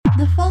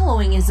The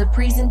following is a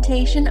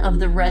presentation of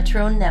the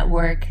Retro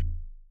Network.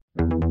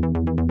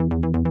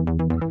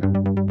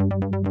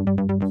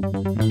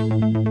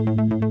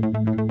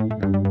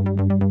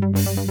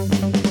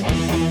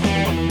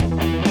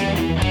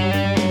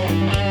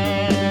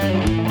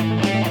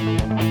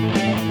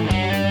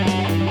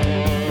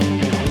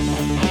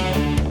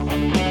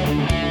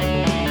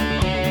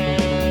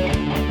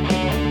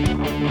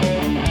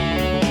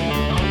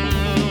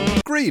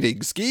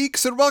 Greetings,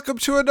 geeks, and welcome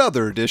to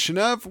another edition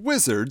of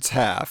Wizard's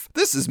Half.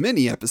 This is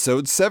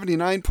mini-episode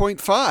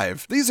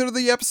 79.5. These are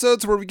the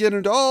episodes where we get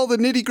into all the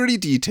nitty-gritty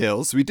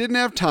details we didn't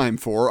have time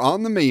for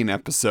on the main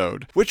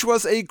episode, which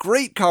was a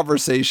great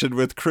conversation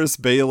with Chris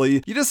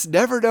Bailey. You just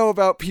never know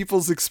about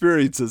people's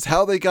experiences,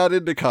 how they got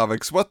into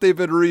comics, what they've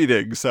been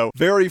reading, so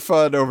very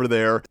fun over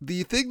there.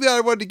 The thing that I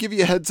wanted to give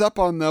you a heads up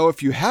on, though,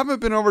 if you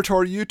haven't been over to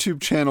our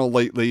YouTube channel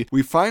lately,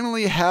 we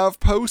finally have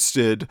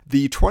posted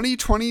the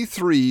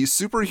 2023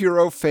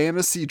 Superhero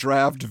Fantasy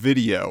Draft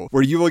video,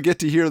 where you will get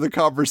to hear the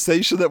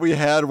conversation that we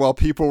had while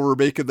people were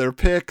making their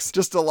picks,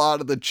 just a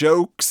lot of the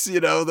jokes,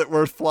 that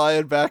were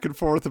flying back and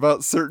forth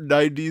about certain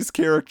 90s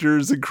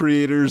characters and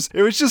creators.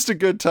 It was just a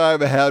good time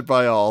had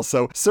by all,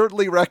 so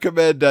certainly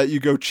recommend you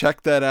go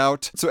check that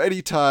out. So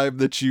anytime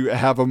that you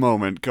have a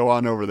moment, go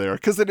on over there,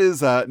 because it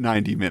is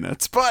 90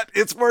 minutes, but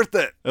it's worth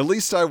it. At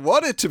least I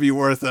want it to be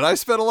worth it. I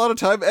spent a lot of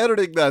time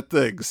editing that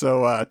thing,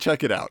 so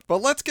check it out.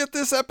 But let's get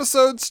this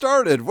episode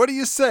started. What do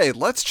you say?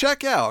 Let's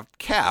check out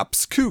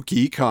Cap's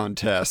Kooky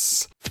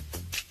Contests.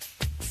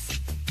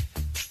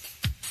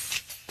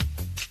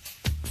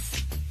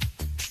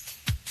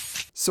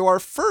 So our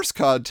first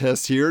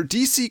contest here,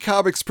 DC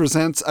Comics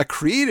presents a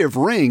Creative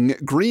Ring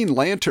Green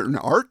Lantern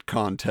art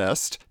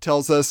contest.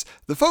 Tells us,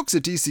 the folks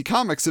at DC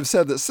Comics have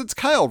said that since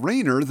Kyle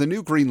Rayner, the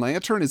new Green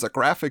Lantern, is a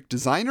graphic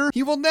designer,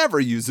 he will never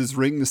use his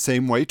ring the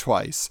same way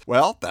twice.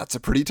 Well, that's a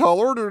pretty tall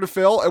order to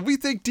fill, and we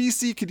think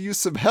DC could use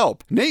some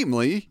help,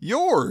 namely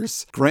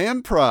yours.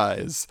 Grand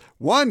prize.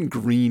 One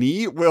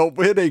greenie will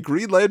win a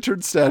Green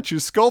Lantern statue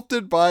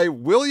sculpted by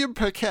William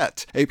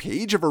Paquette, a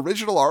page of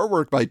original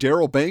artwork by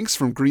Daryl Banks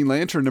from Green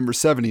Lantern number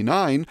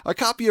 79, a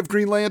copy of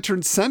Green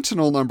Lantern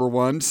Sentinel number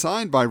 1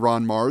 signed by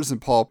Ron Mars and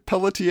Paul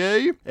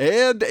Pelletier,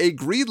 and a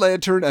Green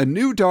Lantern A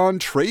New Dawn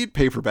trade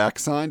paperback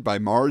signed by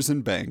Mars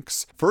and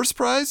Banks. First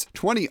prize,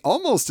 20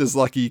 almost as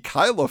lucky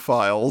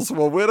Kylophiles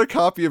will win a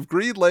copy of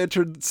Green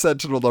Lantern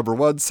Sentinel number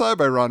 1 signed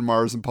by Ron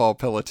Mars and Paul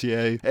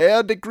Pelletier,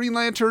 and a Green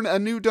Lantern A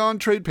New Dawn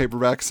trade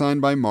paperback signed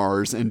by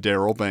Mars and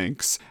Daryl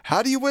Banks.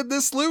 How do you win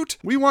this loot?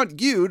 We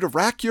want you to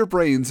rack your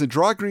brains and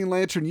draw Green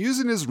Lantern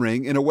using his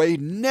ring in a way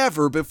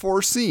never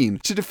before seen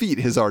to defeat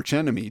his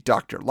archenemy,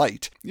 Dr.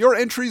 Light. Your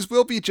entries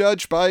will be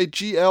judged by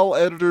GL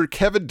editor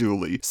Kevin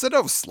Dooley, so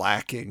no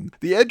slacking.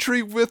 The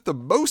entry with the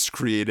most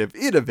creative,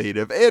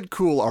 innovative, and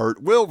cool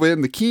art will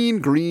win the Keen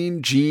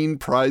Green Gene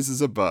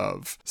prizes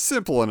above.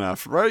 Simple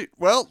enough, right?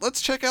 Well, let's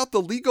check out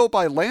the Legal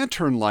by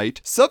Lantern Light.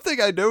 Something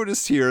I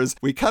noticed here is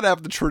we kind of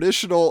have the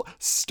traditional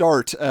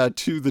start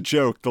to the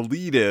joke, the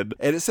lead-in,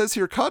 and it says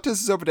here,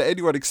 contest is open to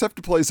anyone except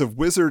employees of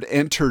Wizard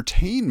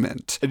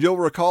Entertainment. And you'll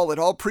recall in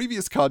all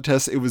previous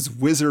contests, it was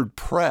Wizard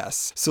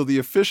Press, so the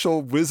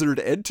official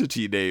Wizard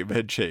entity name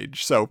had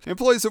changed. So,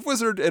 employees of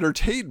Wizard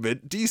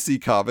Entertainment,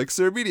 DC Comics,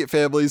 their immediate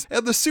families,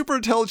 and the super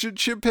intelligent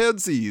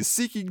chimpanzees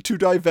seeking to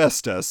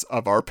divest us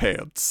of our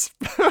pants.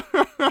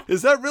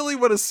 Is that really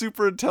what a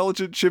super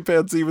intelligent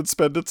chimpanzee would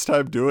spend its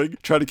time doing?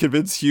 Trying to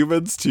convince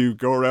humans to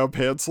go around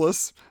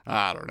pantsless?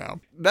 I don't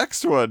know.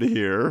 Next one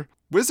here.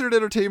 Wizard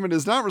Entertainment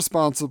is not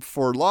responsible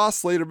for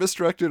lost, later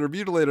misdirected, or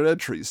mutilated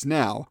entries.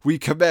 Now, we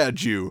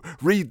command you,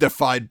 read the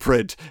fine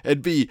print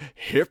and be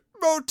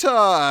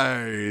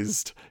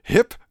hypnotized.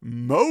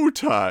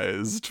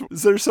 Hypnotized.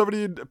 Is there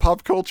somebody in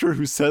pop culture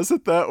who says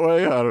it that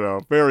way? I don't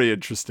know. Very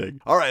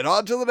interesting. All right,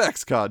 on to the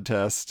next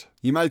contest.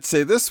 You might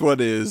say this one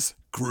is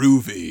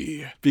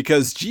groovy,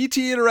 because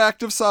GT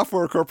Interactive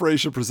Software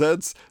Corporation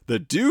presents the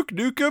Duke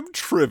Nukem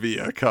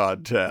Trivia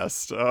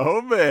Contest.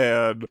 Oh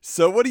man.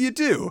 So what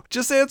do?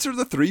 Just answer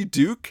the 3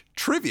 Duke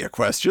trivia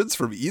questions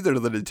from either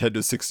the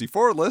Nintendo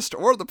 64 list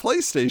or the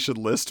PlayStation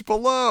list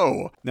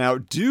below. Now,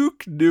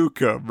 Duke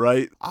Nukem,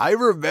 right? I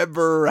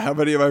remember how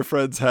many of my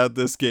friends had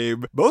this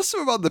game. Most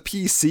of them on the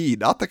PC,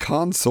 not the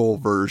console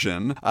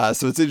version.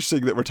 So it's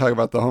interesting that we're talking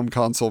about the home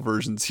console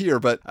versions here,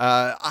 but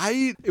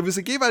it was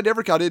a game I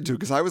never got into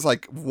because I was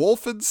like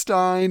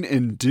Wolfenstein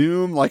and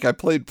Doom, like I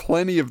played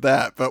plenty of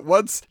that, but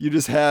once you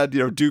just had,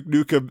 Duke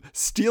Nukem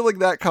stealing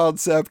that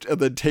concept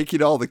and then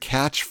taking all the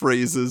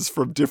catchphrases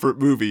from different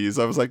movies,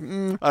 I was like,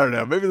 I don't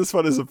know, maybe this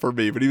one isn't for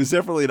me, but he was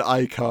definitely an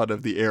icon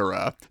of the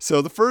era.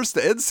 So the first,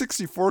 the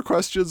N64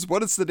 questions: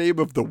 what is the name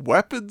of the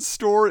weapons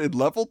store in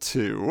level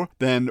 2?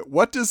 Then,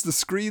 what does the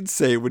screen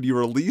say when you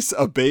release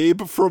a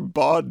babe from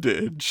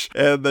bondage?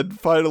 And then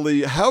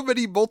finally, how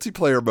many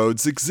multiplayer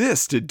modes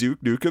exist in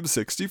Duke Nukem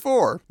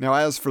 64? Now,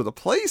 as for the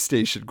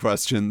PlayStation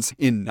questions,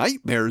 in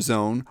Nightmare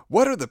Zone,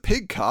 what are the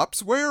pig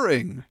cops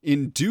wearing?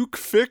 In Duke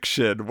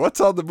Fiction,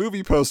 what's on the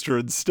movie poster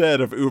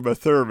instead of Uma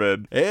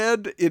Thurman?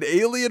 And in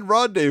Alien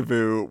Rendezvous,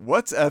 Rendezvous.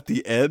 What's at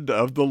the end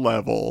of the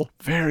level?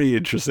 Very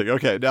interesting.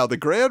 Okay, now the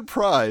grand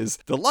prize.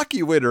 The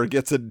lucky winner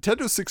gets a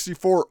Nintendo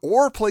 64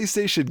 or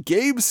PlayStation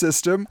game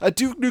system, a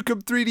Duke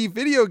Nukem 3D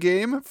video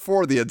game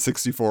for the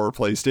N64 or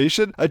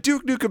PlayStation, a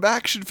Duke Nukem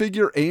action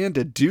figure, and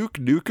a Duke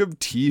Nukem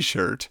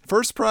t-shirt.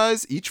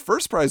 Each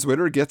first prize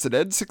winner gets an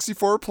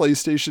N64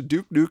 PlayStation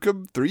Duke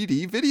Nukem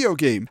 3D video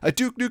game, a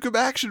Duke Nukem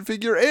action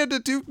figure, and a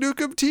Duke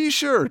Nukem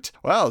t-shirt.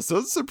 Wow, so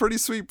those are some pretty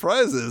sweet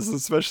prizes,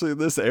 especially in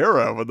this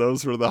era when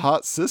those were the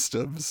hot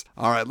systems.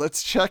 All right,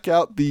 let's check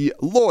out the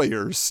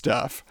lawyers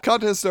stuff.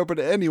 Contest open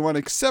to anyone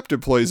except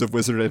employees of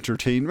Wizard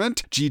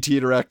Entertainment, GT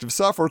Interactive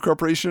Software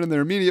Corporation, and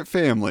their immediate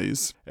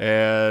families.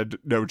 And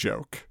no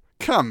joke.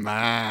 Come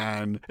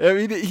on. I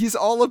mean, he's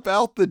all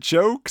about the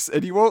jokes,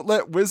 and he won't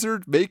let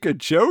Wizard make a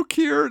joke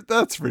here?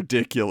 That's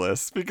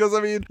ridiculous. Because,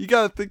 I mean, you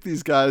gotta think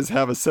these guys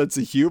have a sense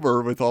of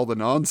humor with all the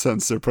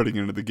nonsense they're putting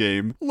into the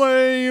game.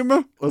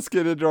 Lame. Let's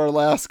get into our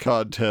last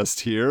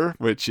contest here,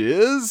 which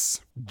is...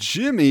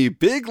 Jimmy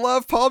Big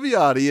Love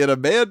Palmiotti and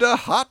Amanda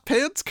Hot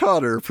Pants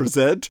Connor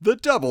present the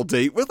Double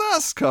Date with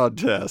Us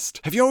contest.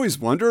 Have you always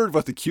wondered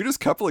what the cutest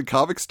couple in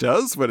comics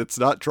does when it's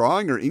not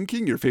drawing or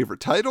inking your favorite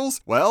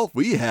titles? Well,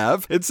 we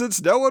have, and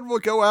since no one will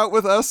go out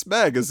with us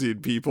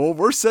magazine people,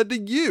 we're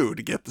sending you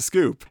to get the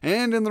scoop.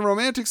 And in the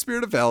romantic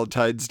spirit of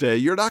Valentine's Day,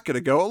 you're not going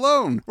to go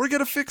alone. We're going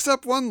to fix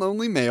up one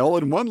lonely male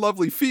and one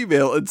lovely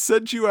female and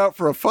send you out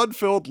for a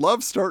fun-filled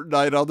love start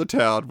night on the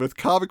town with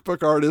comic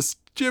book artists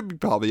Jimmy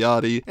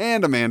Palmiotti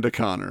and Amanda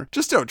Connor.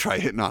 Just don't try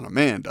hitting on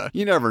Amanda.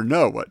 You never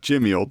know what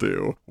Jimmy'll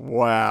do.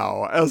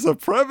 Wow. As a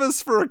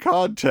premise for a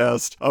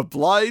contest, a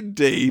blind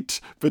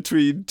date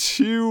between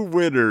two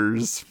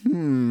winners. I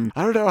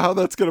don't know how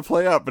that's going to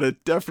play out, but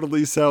it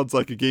definitely sounds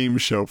like a game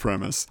show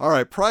premise. All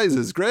right,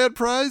 prizes. Grand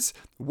prize.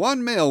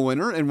 One male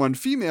winner and one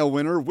female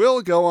winner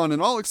will go on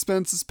an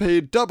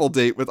all-expenses-paid double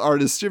date with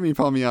artists Jimmy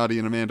Palmiotti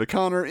and Amanda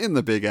Connor in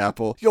the Big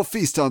Apple. You'll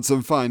feast on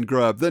some fine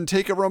grub, then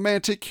take a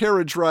romantic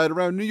carriage ride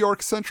around New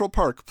York Central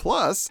Park.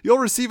 Plus, you'll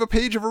receive a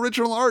page of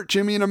original art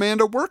Jimmy and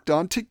Amanda worked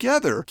on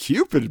together.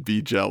 Cupid'd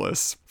be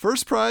jealous.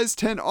 First prize,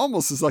 10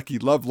 almost as lucky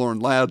lovelorn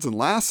lads and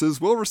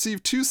lasses will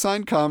receive 2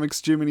 signed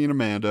comics Jimmy and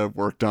Amanda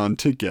worked on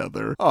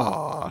together.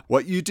 Aww.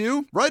 What you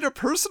do? Write a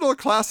personal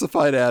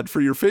classified ad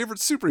for your favorite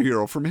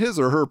superhero from his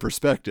or her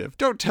perspective.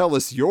 Don't tell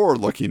us you're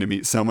looking to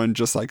meet someone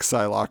just like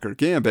Psylocke or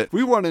Gambit.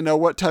 We want to know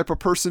what type of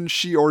person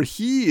she or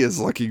he is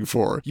looking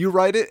for. You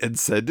write it and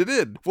send it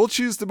in. We'll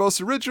choose the most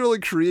original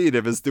and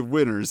creative as the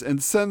winners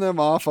and send them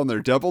off on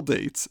their double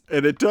dates.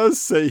 And it does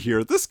say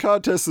here, this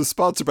contest is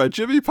sponsored by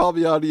Jimmy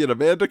Palmiotti and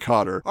Amanda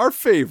Connor, our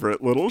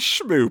favorite little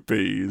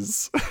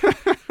schmoopies.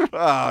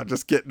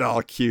 Just getting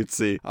all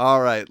cutesy.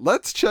 All right,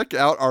 let's check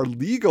out our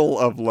legal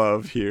of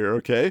love here,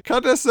 okay?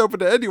 Contest is open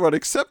to anyone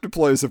except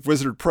employees of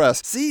Wizard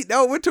Press. See,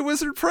 now it went to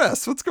Wizard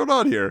Press. What's going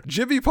on here?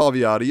 Jimmy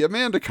Palmiotti,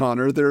 Amanda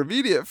Connor, their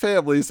immediate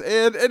families,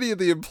 and any of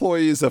the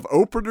employees of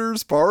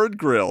Openers Bar and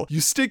Grill.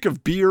 You stink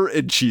of beer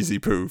and cheesy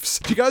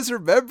poofs. Do you guys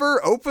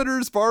remember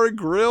Openers Bar and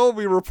Grill?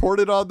 We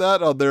reported on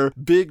that on their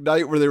big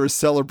night where they were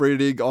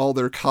celebrating all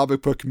their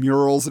comic book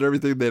murals and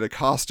everything. They had a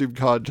costume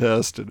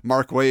contest, and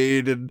Mark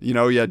Waid and,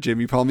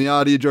 Jimmy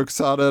Palmiotti, Joe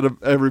Quesada, and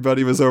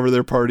everybody was over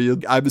there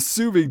partying. I'm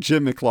assuming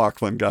Jim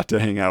McLaughlin got to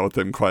hang out with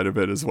them quite a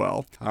bit as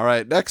well. All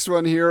right, next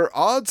one here.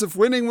 Odds of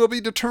winning will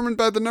be determined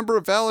by the number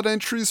of valid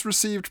entries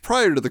received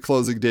prior to the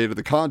closing date of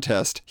the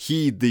contest.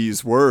 Heed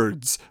these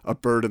words. A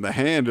bird in the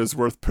hand is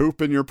worth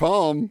poop in your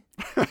palm.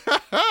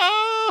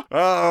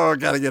 Oh,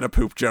 gotta get a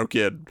poop joke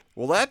in.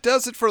 Well, that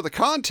does it for the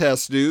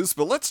contest news,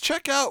 but let's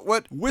check out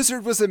what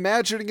Wizard was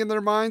imagining in their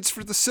minds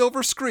for the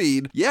silver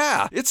screen.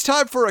 Yeah, it's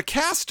time for a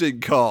casting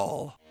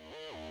call.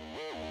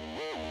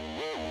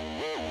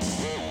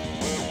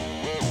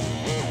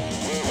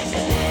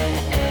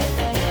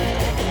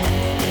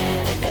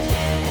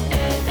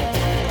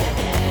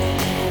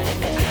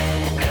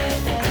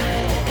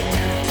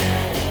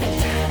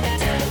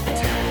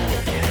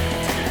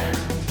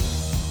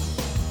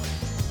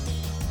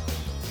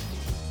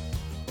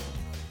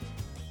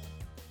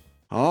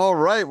 All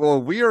right,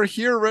 well, we are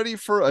here ready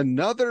for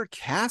another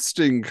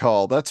casting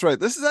call. That's right.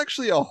 This is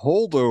actually a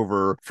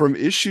holdover from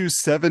issue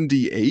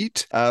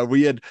 78.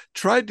 We had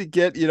tried to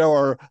get,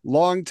 our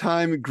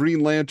longtime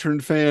Green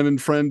Lantern fan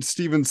and friend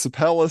Steven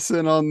Sapellis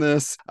in on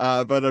this,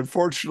 but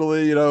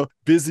unfortunately,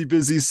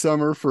 busy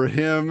summer for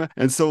him.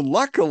 And so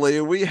luckily,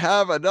 we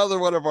have another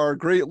one of our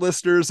great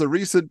listeners, a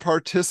recent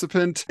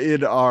participant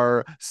in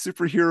our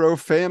superhero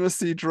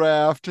fantasy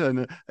draft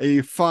and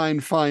a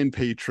fine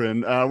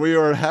patron. We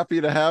are happy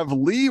to have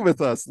Lee with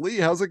us. Lee,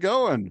 how's it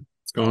going?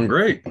 It's going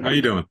great. How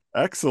you doing?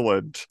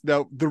 Excellent.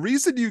 Now, the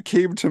reason you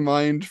came to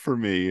mind for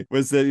me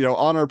was that,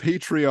 on our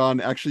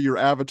Patreon, actually, your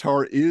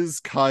avatar is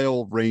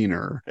Kyle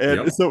Rayner.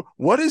 And Yep. so,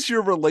 what is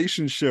your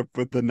relationship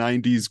with the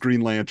 90s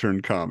Green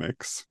Lantern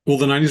comics? Well,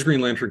 the 90s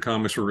Green Lantern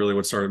comics were really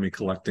what started me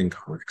collecting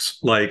comics.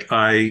 Like,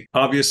 I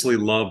obviously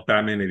love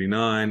Batman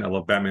 89. I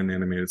love Batman the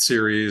Animated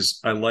Series.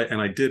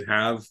 And I did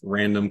have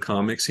random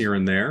comics here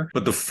and there.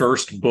 But the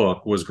first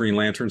book was Green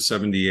Lantern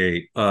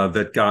 78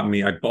 that got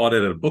me, I bought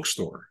it at a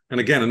bookstore. And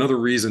again, another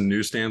reason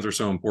newsstands are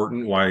so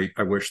important, why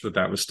I wish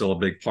that was still a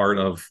big part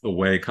of the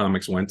way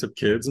comics went to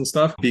kids and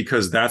stuff,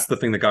 because that's the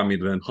thing that got me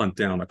to then hunt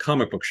down a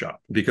comic book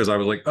shop, because I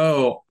was like,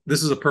 oh,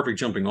 this is a perfect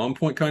jumping on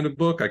point kind of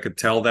book. I could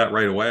tell that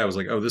right away. I was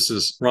like, oh, this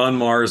is Ron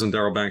Mars and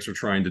Darryl Banks are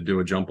trying to do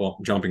a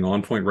jumping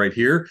on point right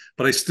here.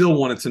 But I still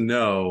wanted to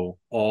know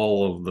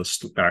all of the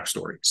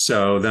backstory.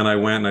 So then I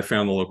went and I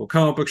found the local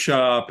comic book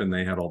shop, and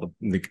they had all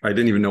I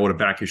didn't even know what a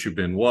back issue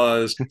bin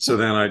was. So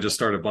then I just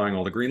started buying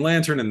all the Green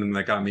Lantern, and then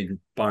that got me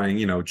buying,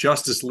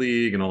 Justice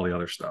League and all the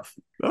other stuff.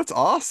 That's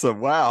awesome.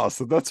 Wow.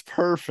 So that's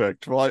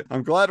perfect. Well,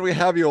 I'm glad we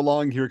have you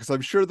along here, because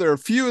I'm sure there are a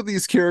few of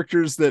these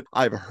characters that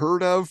I've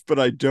heard of, but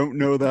I don't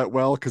know that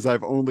well because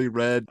I've only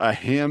read a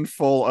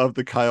handful of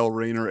the Kyle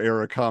Rayner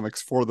era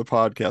comics for the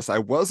podcast. I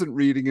wasn't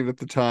reading it at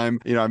the time.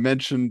 I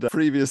mentioned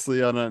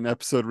previously on an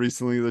episode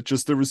recently that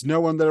just there was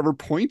no one that ever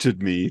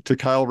pointed me to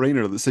Kyle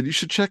Rayner that said, you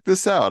should check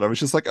this out. I was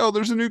just like, oh,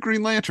 there's a new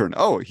Green Lantern.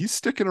 Oh, he's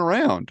sticking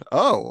around.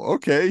 Oh,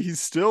 okay. He's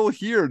still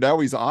here. Now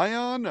he's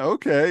Ion.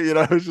 Okay.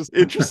 It was just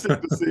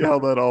interesting to see how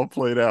that all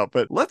played out.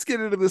 But let's get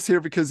into this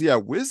here because,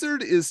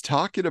 Wizard is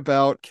talking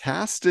about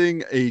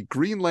casting a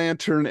Green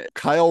Lantern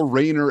Kyle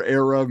Rayner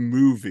era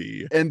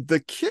movie. And the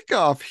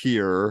kickoff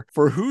here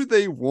for who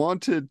they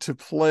wanted to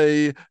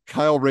play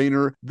Kyle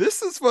Rayner,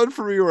 this is one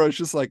for me where I was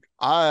just like,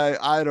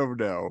 I don't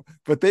know.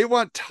 But they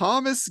want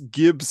Thomas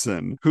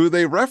Gibson, who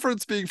they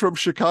reference being from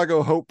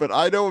Chicago Hope, but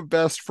I know him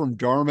best from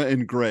Dharma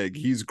and Greg.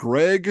 He's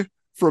Greg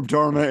from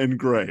Dharma and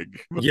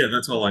Greg. Yeah,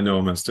 that's all I know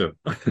him as too.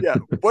 Yeah.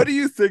 What do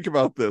you think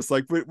about this?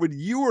 Like when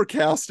you were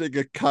casting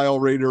a Kyle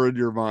Rayner in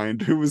your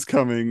mind, who was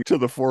coming to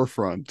the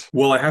forefront?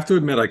 Well, I have to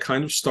admit, I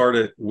kind of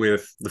started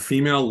with the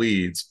female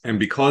leads, and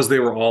because they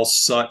were all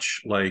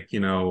such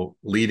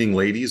leading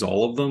ladies,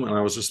 all of them. And I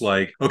was just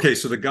like, okay,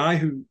 so the guy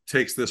who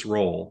takes this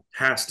role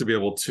has to be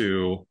able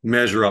to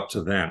measure up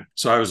to them.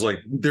 So I was like,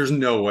 there's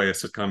no way a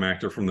sitcom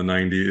actor from the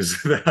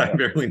 90s that I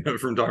barely know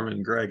from Dharma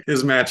and Greg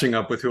is matching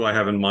up with who I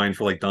have in mind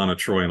for like Donna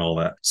Troy and all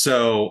that.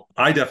 So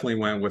I definitely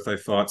went with, I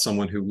thought,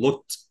 someone who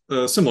looked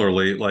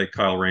similarly like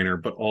Kyle Rayner,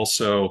 but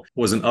also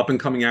was an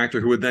up-and-coming actor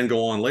who would then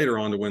go on later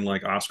on to win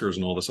like Oscars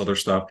and all this other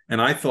stuff.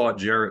 And I thought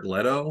Jared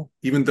Leto,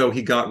 even though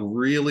he got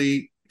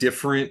really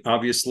different,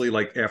 obviously,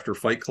 like after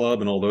Fight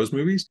Club and all those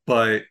movies,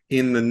 but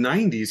in the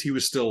 90s, he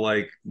was still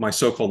like My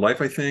So-Called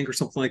Life, I think, or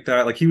something like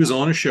that. Like he was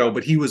on a show,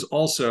 but he was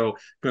also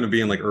going to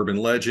be in like Urban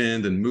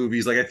Legend and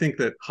movies. Like I think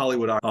that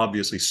Hollywood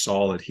obviously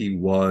saw that he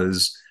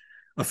was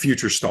a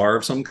future star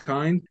of some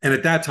kind. And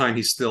at that time,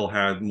 he still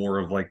had more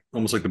of like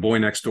almost like the boy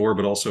next door,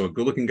 but also a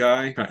good looking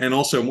guy and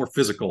also more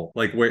physical.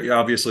 Like where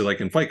obviously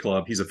like in Fight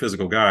Club, he's a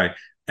physical guy.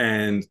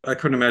 And I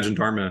couldn't imagine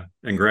Dharma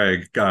and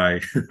Greg guy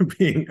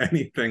being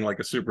anything like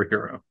a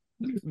superhero.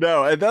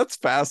 No, and that's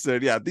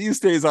fascinating. Yeah, these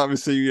days,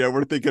 obviously,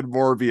 we're thinking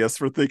Morbius,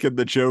 we're thinking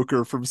the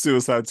Joker from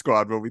Suicide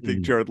Squad when we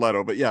think Jared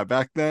Leto. But yeah,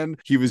 back then,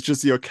 he was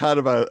just, kind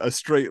of a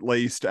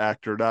straight-laced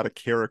actor, not a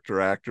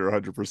character actor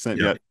 100%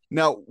 yet.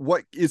 Now,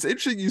 what is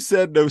interesting, you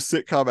said no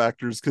sitcom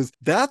actors, because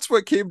that's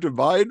what came to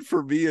mind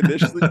for me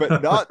initially,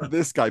 but not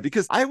this guy,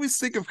 because I always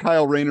think of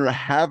Kyle Rayner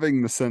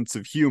having the sense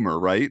of humor,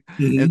 right?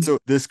 Mm-hmm. And so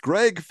this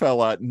Greg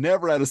fella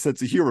never had a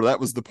sense of humor.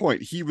 That was the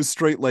point. He was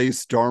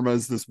straight-laced.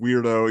 Dharma's this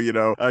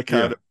weirdo,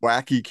 kind of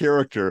wacky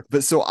character.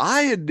 But so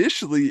I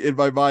initially, in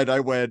my mind, I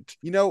went,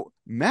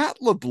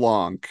 Matt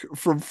LeBlanc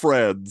from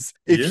Friends,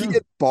 if he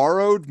had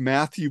borrowed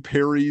Matthew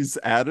Perry's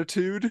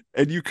attitude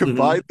and you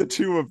combine the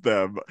two of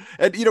them,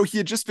 and he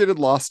had just been in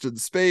Lost in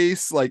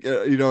Space, like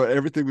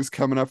everything was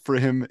coming up for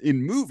him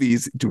in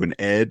movies, doing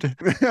Ed,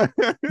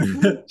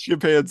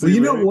 chimpanzee. Well,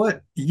 you know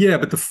what? Yeah,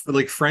 but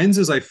Friends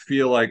is, I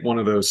feel like one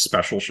of those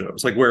special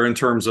shows, like where in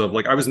terms of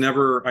like I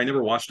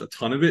never watched a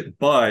ton of it,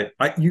 but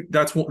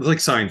that's one, like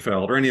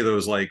Seinfeld or any of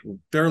those, like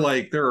there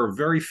are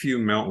very few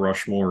Mount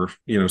Rushmore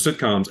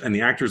sitcoms, and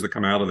the actors that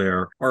come out of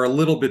there are a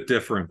little bit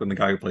different than the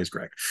guy who plays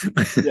Greg.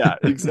 Yeah,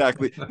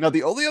 exactly. Now,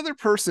 the only other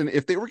person,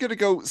 if they were going to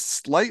go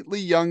slightly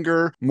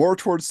younger, more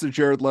towards the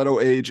Jared Leto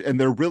age, and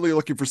they're really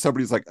looking for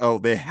somebody who's like, oh,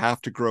 they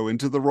have to grow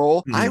into the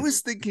role, I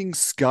was thinking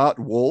Scott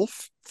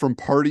Wolf from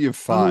Party of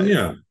Five.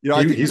 Oh, yeah.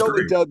 I think he's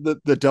only done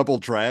the Double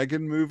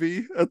Dragon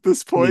movie at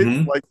this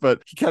point,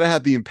 but he kind of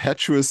had the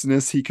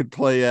impetuousness he could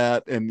play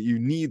at, and you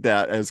need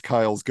that as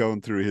Kyle's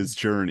going through his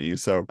journey.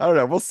 So I don't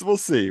know. We'll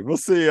see. We'll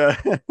see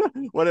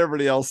what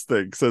everybody else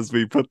thinks as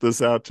we put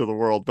this out to the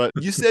world. But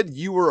you said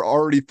you were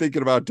already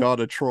thinking about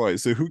Donna Troy.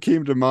 So who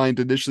came to mind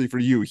initially for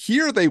you?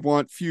 Here they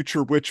want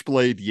future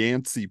Witchblade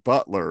Yancey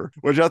Butler,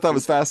 which I thought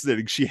was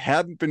fascinating. She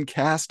hadn't been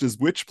cast as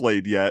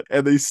Witchblade yet,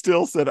 and they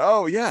still said,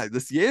 oh yeah,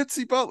 this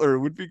Yancey Butler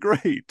would be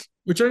great.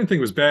 which I didn't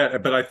think was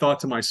bad, but I thought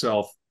to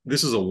myself,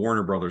 this is a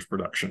Warner Brothers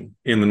production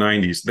in the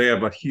 90s. They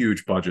have a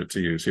huge budget to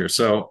use here.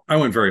 So I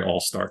went very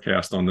all-star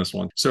cast on this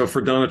one. So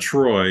for Donna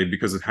Troy,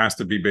 because it has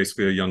to be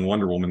basically a young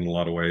Wonder Woman in a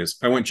lot of ways,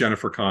 I went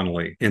Jennifer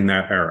Connelly in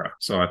that era.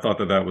 So I thought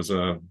that was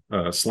a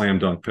slam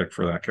dunk pick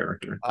for that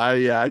character.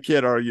 I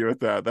can't argue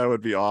with that. That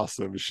would be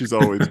awesome. She's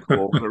always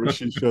cool whenever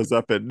she shows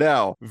up. And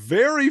now,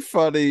 very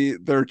funny,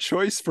 their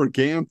choice for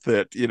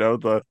Ganthet,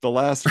 the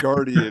last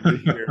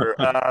Guardian here.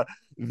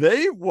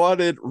 They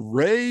wanted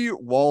Ray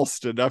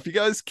Walston. Now, if you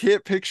guys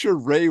can't picture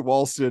Ray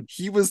Walston,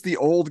 he was the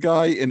old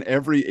guy in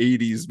every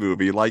 80s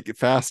movie, like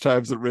Fast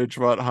Times at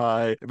Ridgemont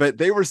High. But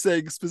they were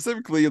saying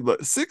specifically in the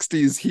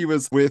 60s, he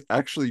was with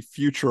actually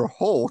future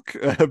Hulk,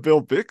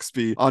 Bill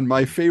Bixby, on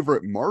My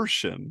Favorite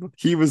Martian.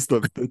 He was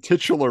the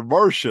titular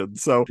Martian.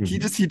 So he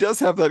does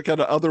have that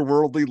kind of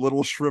otherworldly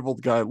little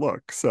shriveled guy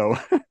look. So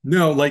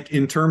no, like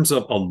in terms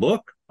of a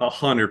look,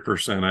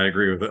 100%, I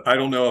agree with it. I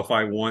don't know if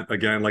I want,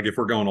 again, like if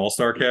we're going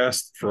all-star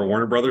cast for a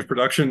Warner Brothers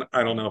production,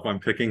 I don't know if I'm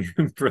picking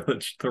him for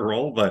the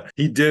role, but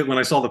he did. When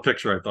I saw the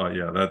picture, I thought,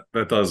 yeah,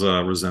 that does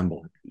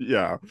resemble.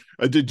 Yeah.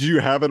 Did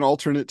you have an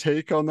alternate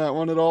take on that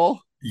one at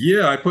all?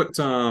 Yeah, I put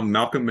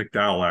Malcolm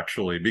McDowell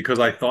actually, because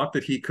I thought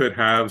that he could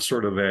have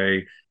sort of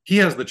he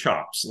has the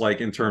chops,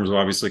 like in terms of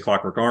obviously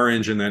Clockwork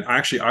Orange. And then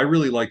actually, I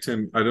really liked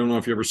him. I don't know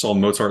if you ever saw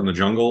Mozart in the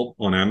Jungle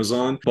on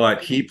Amazon,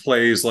 but he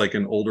plays like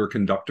an older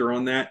conductor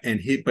on that. And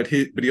but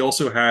he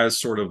also has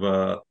sort of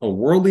a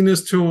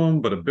worldliness to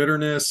him, but a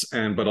bitterness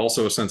but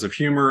also a sense of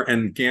humor.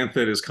 And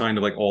Ganthet is kind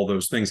of like all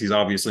those things. He's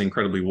obviously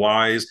incredibly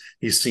wise.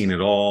 He's seen it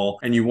all.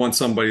 And you want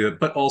somebody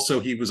but also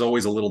he was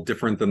always a little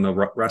different than the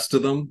rest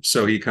of them.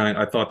 So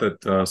I thought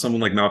that someone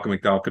like Malcolm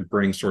McDowell could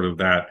bring sort of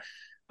that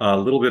a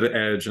little bit of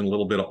edge and a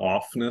little bit of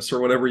offness or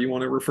whatever you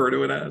want to refer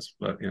to it as.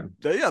 But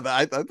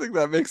I think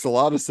that makes a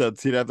lot of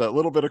sense. He'd have that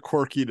little bit of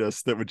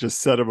quirkiness that would just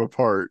set him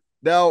apart.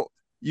 Now,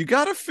 you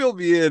got to fill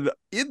me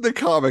in the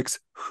comics.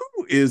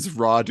 Who is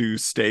Radu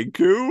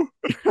Stanku?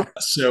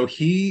 So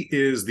he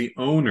is the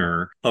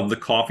owner of the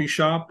coffee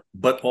shop,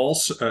 but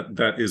also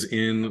that is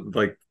in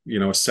like,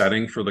 a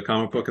setting for the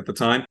comic book at the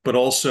time. But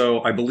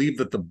also, I believe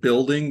that the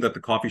building that the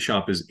coffee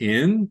shop is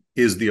in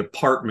is the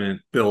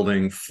apartment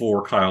building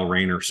for Kyle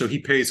Rayner. So he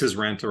pays his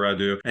rent to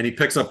Radu and he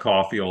picks up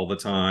coffee all the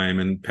time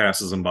and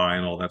passes him by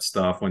and all that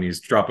stuff when he's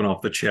dropping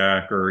off the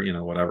check or,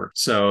 whatever.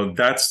 So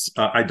that's,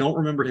 I don't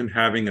remember him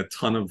having a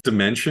ton of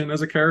dimension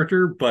as a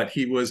character, but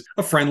he was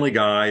a friendly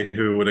guy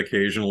who would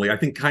occasionally, I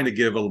think, kind of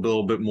give a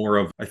little bit more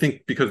of, I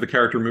think because the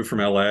character moved from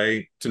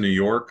LA to New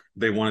York,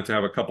 they wanted to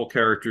have a couple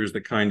characters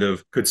that kind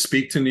of could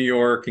speak to New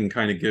York and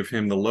kind of give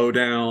him the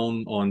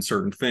lowdown on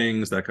certain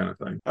things, that kind of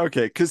thing.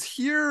 Okay, because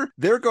here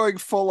they're going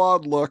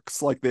full-on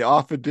looks like they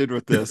often did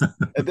with this,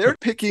 and they're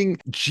picking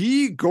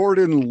G.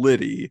 Gordon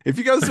Liddy. If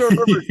you guys don't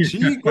remember,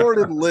 G.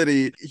 Gordon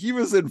Liddy, he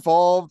was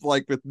involved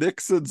like with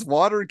Nixon's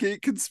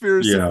Watergate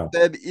conspiracy. Yeah.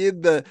 Then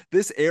in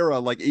this era,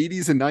 like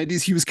 80s and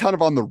 90s, he was kind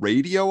of on the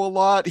radio a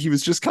lot. He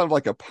was just kind of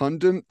like a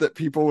pundit that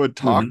people would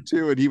talk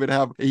to, and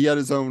he had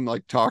his own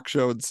like talk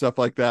show and stuff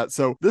like that.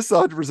 So this is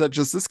 100%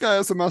 just this guy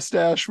has a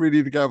mustache. We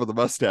need a guy with a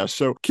mustache.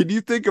 So can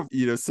you think of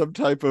some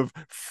type of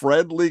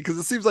friendly? Because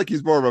it seems like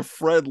he's more of a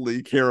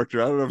friendly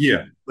character. I don't know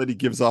if that he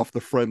gives off the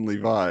friendly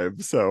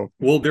vibe. So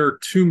well, there are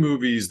two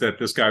movies that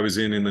this guy was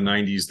in the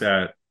 90s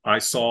that I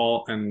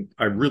saw, and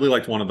I really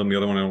liked one of them. The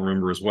other one I don't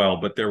remember as well.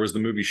 But there was the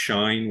movie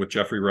Shine with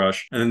Jeffrey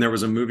Rush, and then there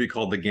was a movie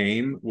called The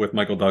Game with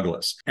Michael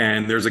Douglas.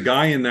 And there's a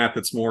guy in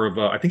that's more of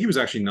I think he was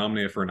actually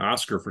nominated for an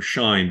Oscar for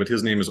Shine, but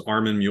his name is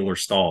Armin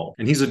Mueller-Stahl.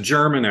 And he's a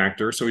German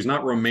actor, so he's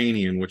not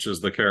Romanian, which is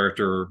the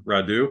character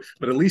Radu,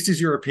 but at least he's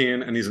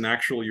European, and he's an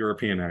actual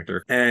European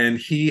actor. And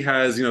he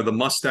has, the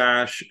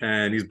mustache,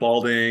 and he's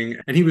balding,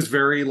 and he was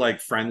very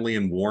like friendly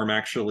and warm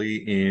actually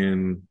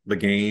in The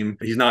Game.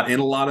 He's not in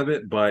a lot of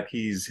it, but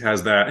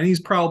has that. And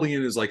he's probably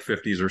in his like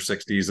 50s or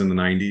 60s in the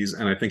 90s.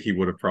 And I think he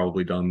would have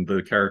probably done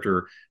the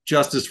character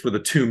justice for the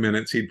 2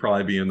 minutes he'd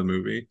probably be in the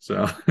movie.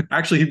 So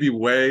actually, he'd be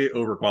way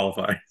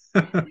overqualified.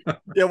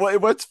 Yeah, well,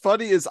 what's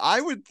funny is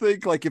I would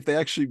think like if they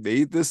actually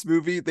made this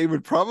movie, they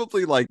would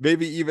probably like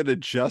maybe even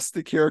adjust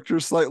the character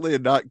slightly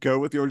and not go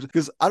with the origin.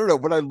 Because I don't know,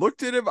 when I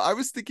looked at him, I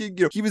was thinking,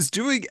 he was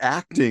doing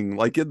acting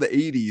like in the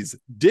 80s,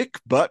 Dick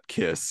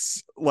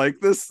Buttkiss, like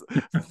this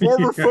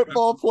former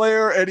football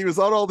player, and he was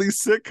on all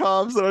these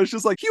sitcoms, and I was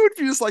just like, he would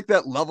be just like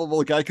that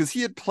lovable guy because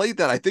he had played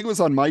that. I think it was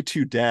on My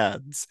Two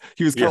Dads.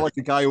 He was kind of like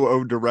a guy who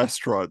owned a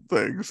restaurant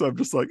thing. So I'm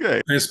just like,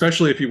 hey, and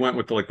especially if you went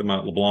with the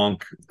Matt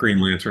LeBlanc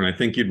Green Lantern, I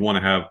think you'd want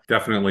to have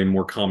definitely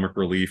more comic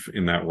relief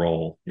in that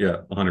role. Yeah,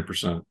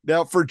 100%.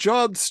 Now for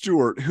John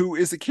Stewart, who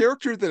is a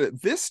character that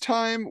at this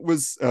time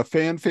was a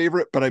fan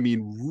favorite, but I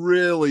mean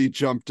really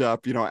jumped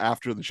up,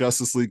 after the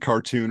Justice League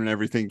cartoon and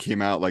everything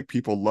came out, like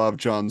people love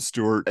John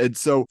Stewart. And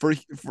so for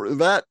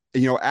that,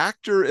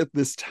 actor at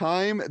this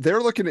time,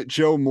 they're looking at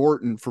Joe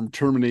Morton from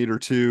Terminator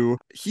 2.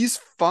 He's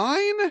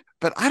fine,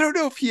 but I don't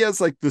know if he has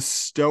like the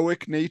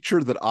stoic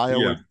nature that I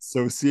always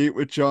associate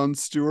with Jon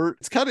Stewart.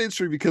 It's kind of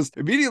interesting because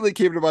immediately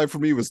came to mind for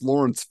me was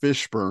Lawrence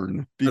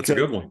Fishburne. Because, that's a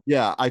good one.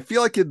 Yeah, I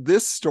feel like in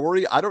this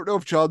story, I don't know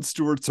if Jon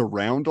Stewart's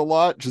around a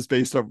lot, just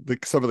based on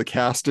some of the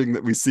casting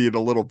that we see in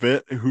a little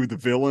bit, who the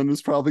villain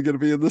is probably going to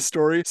be in this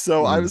story.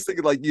 So I was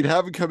thinking like you'd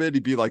have him come in,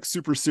 he'd be like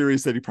super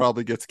serious that he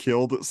probably gets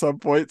killed at some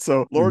point.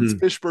 So Lawrence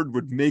Fishburne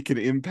would make an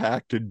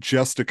impact in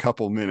just a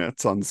couple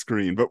minutes on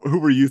screen. But who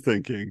were you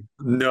thinking?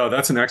 No,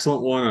 that's an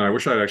excellent one. And I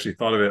wish I'd actually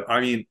thought of it.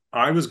 I mean,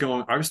 I was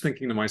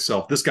thinking to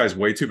myself, this guy's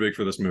way too big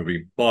for this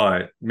movie,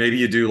 but maybe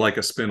you do like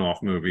a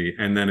spin-off movie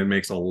and then it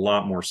makes a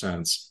lot more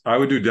sense. I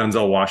would do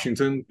Denzel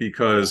Washington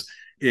because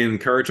in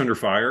Courage Under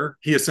Fire,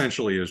 he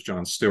essentially is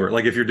Jon Stewart.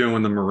 Like if you're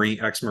doing the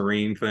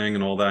ex-Marine thing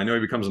and all that, I know he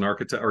becomes an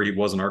architect, or he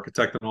was an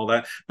architect and all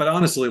that. But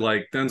honestly,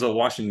 like Denzel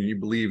Washington, you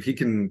believe he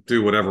can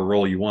do whatever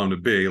role you want him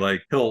to be.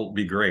 Like he'll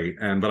be great.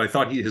 But I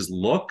thought his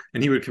look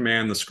and he would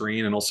command the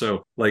screen. And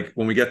also like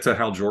when we get to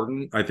Hal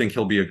Jordan, I think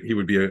he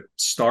would be a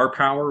star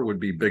power would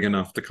be big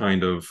enough to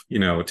kind of,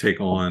 take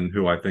on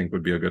who I think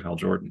would be a good Hal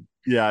Jordan.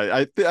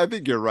 Yeah, I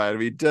think you're right. I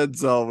mean,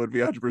 Denzel would be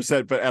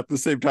 100%, but at the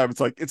same time, it's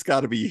like, it's got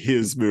to be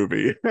his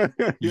movie.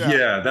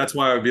 Yeah, that's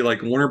why I would be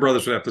like, Warner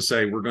Brothers would have to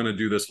say, we're going to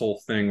do this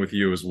whole thing with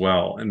you as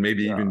well. And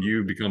maybe even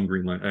you become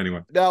Green Lantern. Anyway.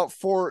 Now,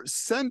 for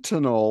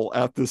Sentinel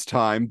at this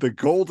time, the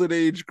Golden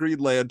Age Green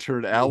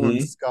Lantern,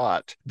 Alan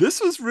Scott, this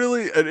was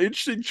really an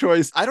interesting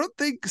choice. I don't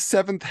think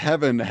Seventh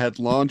Heaven had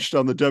launched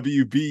on the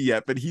WB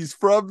yet, but he's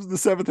from the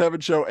Seventh Heaven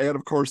show and,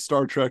 of course,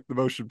 Star Trek, the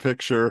motion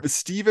picture.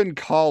 Stephen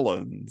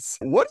Collins.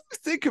 What do you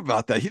think about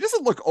that? He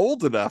doesn't look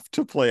old enough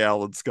to play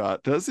Alan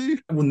Scott, does he?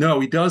 Well, no,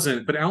 he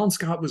doesn't. But Alan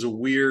Scott was a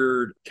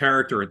weird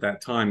character at that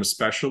time,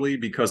 especially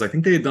because I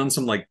think they had done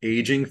some like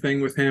aging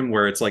thing with him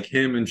where it's like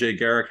him and Jay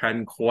Garrick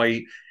hadn't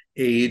quite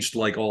aged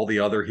like all the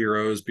other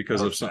heroes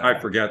because of some, I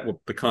forget what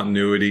the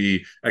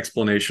continuity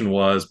explanation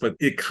was, but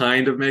it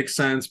kind of makes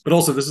sense. But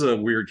also this is a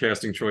weird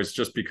casting choice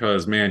just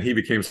because, man, he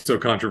became so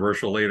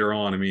controversial later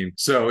on. I mean,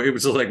 so it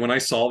was like when I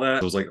saw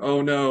that, I was like,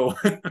 oh no.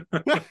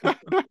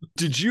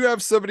 Did you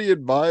have somebody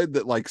in mind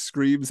that like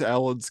screams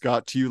Alan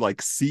Scott to you,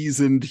 like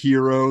seasoned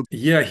hero?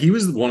 Yeah, he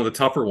was one of the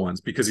tougher ones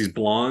because he's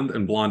blonde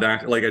and blonde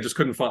actor. Like I just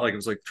couldn't find, like, I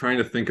was like trying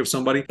to think of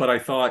somebody, but I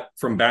thought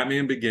from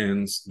Batman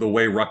Begins, the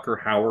way Rutger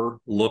Hauer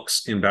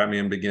looks in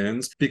Batman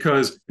Begins,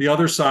 because the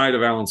other side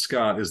of Alan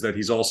Scott is that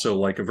he's also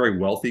like a very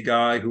wealthy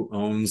guy who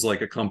owns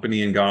like a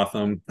company in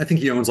Gotham. I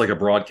think he owns like a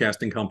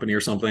broadcasting company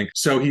or something.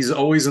 So he's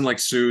always in like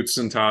suits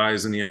and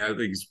ties and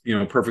he's,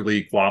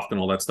 perfectly coiffed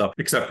and all that stuff,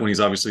 except when he's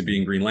obviously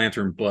being Green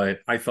Lantern. But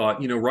I thought,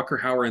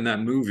 Rutger Hauer in that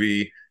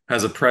movie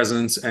has a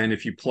presence, and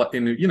if you play,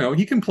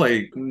 he can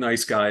play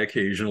nice guy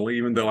occasionally,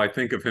 even though I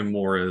think of him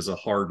more as a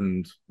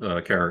hardened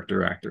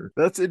character actor.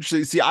 That's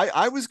interesting. See,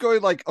 I was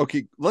going like,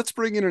 okay, let's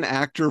bring in an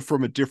actor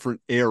from a different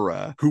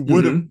era who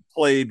would have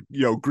played,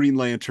 Green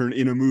Lantern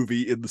in a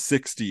movie in the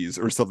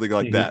 60s or something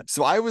like that.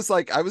 So I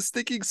was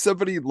thinking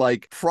somebody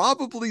like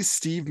probably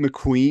Steve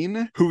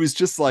McQueen, who is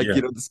just like,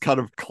 this kind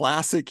of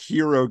classic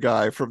hero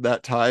guy from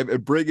that time,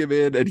 and bring him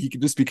in and he can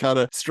just be kind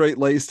of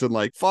straight-laced and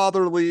like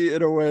fatherly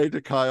in a way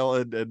to Kyle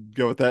and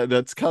go with that. And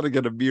that's kind of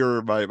going to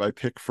mirror my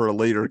pick for a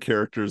later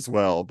character as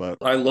well. But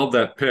I love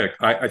that pick.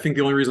 I think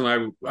the only reason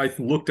I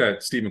looked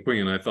at Steve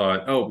McQueen and I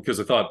thought, because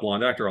I thought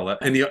blonde actor, all that.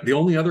 And the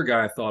only other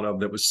guy I thought of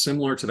that was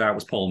similar to that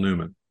was Paul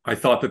Newman. I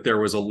thought that there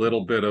was a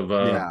little bit of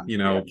a,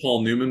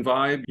 Paul Newman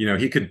vibe.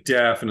 He could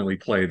definitely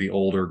play the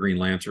older Green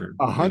Lantern.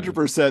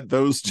 100%.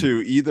 Those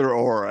two, either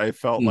or, I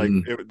felt like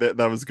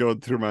that was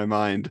going through my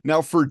mind.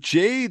 Now for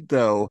Jade,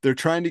 though, they're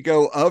trying to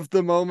go of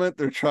the moment.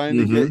 They're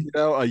trying to get,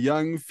 a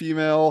young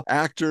female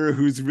actor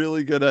who's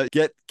really going to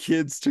get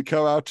kids to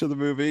come out to the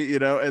movie,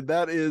 and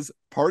that is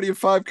Party of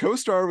Five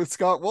co-star with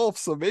Scott Wolf.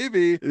 So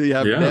maybe you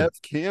have Neve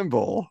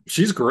Campbell.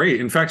 She's great.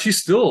 In fact,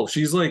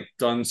 she's like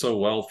done so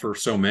well for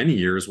so many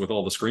years with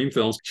all the Scream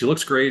films. She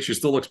looks great. She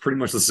still looks pretty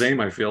much the same,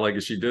 I feel like,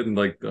 as she did in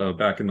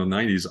back in the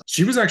 90s.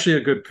 She was actually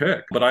a good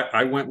pick, but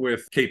I went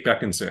with Kate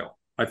Beckinsale.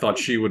 I thought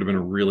she would have been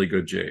a really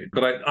good Jade.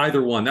 But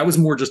either one, that was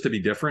more just to be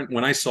different.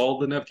 When I saw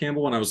the Neve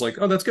Campbell one, I was like,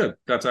 oh, that's good.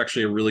 That's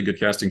actually a really good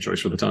casting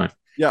choice for the time.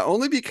 Yeah,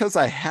 only because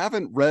I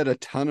haven't read a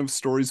ton of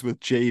stories with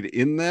Jade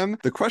in them.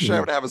 The question I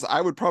would have is I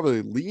would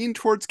probably lean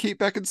towards Kate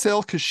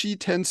Beckinsale because she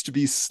tends to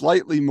be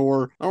slightly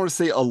more, I don't want to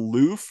say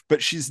aloof,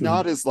 but she's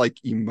not as like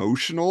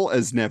emotional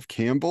as Neve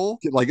Campbell.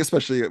 Like,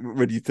 especially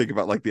when you think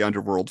about like the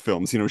Underworld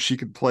films, she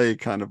could play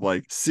kind of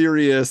like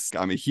serious,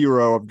 I'm a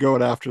hero, I'm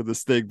going after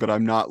this thing, but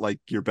I'm not like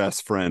your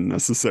best friend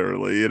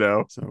necessarily,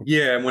 So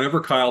yeah, and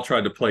whenever Kyle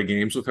tried to play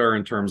games with her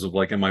in terms of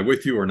like, am I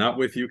with you or not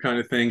with you kind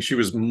of thing, she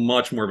was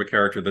much more of a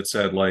character that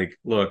said like,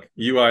 look,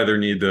 you either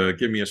need to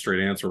give me a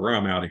straight answer or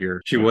I'm out of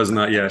here. She was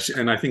not,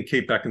 and I think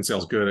Kate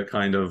Beckinsale's good at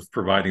kind of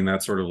providing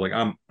that sort of like,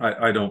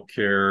 I don't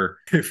care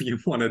if you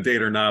want to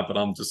date or not, but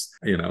I'm just,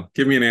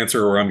 give me an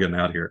answer or I'm getting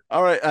out of here.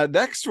 All right,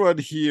 next one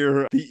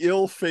here, the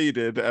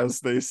ill-fated,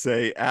 as they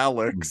say,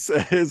 Alex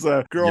is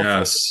a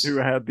girlfriend who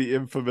had the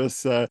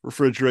infamous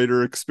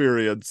refrigerator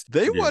experience.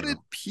 They wanted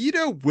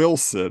Lupita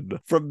Wilson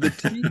from the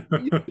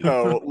TV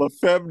show La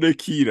Femme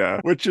Nikita,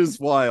 which is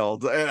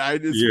wild.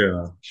 And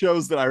it's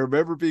shows that I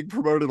remember being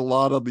promoted a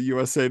lot on the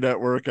USA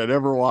Network. I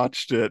never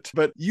watched it,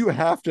 but you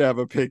have to have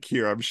a pick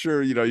here. I'm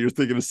sure, you're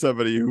thinking of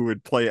somebody who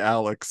would play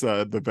Alex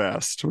the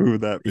best. Who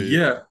would that be?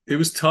 Yeah, it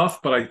was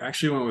tough, but I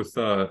actually went with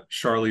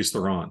Charlize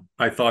Theron.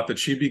 I thought that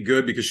she'd be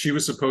good because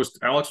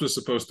Alex was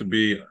supposed to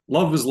be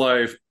love of his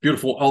life,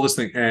 beautiful, all this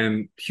thing,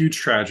 and huge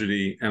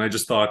tragedy. And I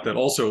just thought that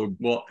also,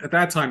 well, at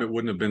that time, it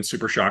wouldn't have been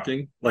super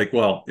shocking. Like,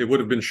 well, it would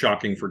have been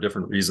shocking for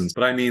different reasons.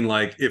 But I mean,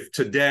 like, if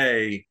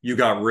today you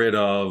got rid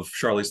of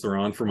Charlize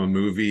Theron from a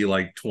movie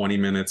like 20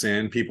 minutes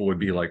in, people would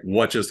be like,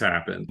 what just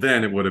happened?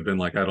 Then it would have been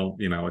like,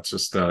 it's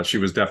just, she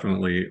was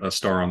definitely a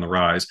star on the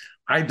rise.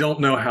 I don't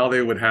know how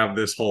they would have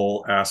this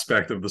whole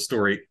aspect of the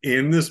story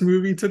in this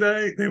movie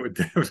today. They would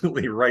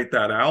definitely write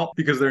that out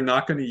because they're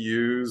not going to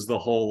use the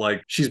whole,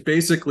 like, she's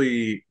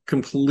basically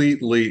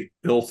completely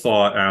ill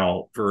thought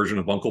out version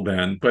of Uncle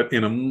Ben, but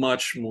in a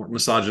much more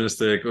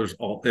misogynistic,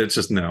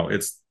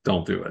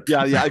 don't do it.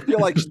 Yeah. I feel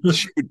like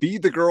she would be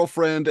the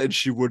girlfriend and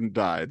she wouldn't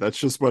die. That's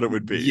just what it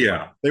would be.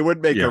 Yeah. They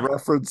wouldn't make a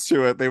reference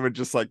to it. They would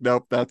just like,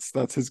 nope,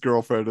 that's his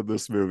girlfriend in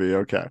this movie.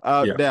 Okay.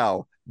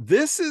 Now,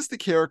 this is the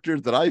character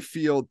that I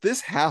feel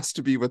this has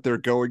to be what they're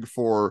going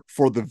for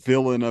the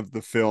villain of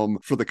the film,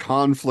 for the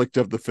conflict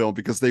of the film,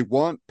 because they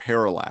want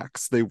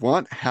Parallax. They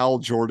want Hal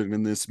Jordan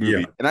in this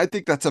movie. Yeah. And I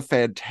think that's a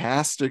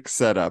fantastic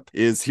setup.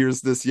 Is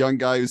here's this young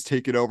guy who's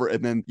taken over,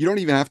 and then you don't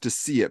even have to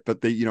see it,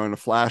 but they, in a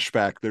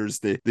flashback, there's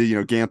the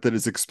Ganthet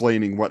is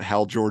explaining what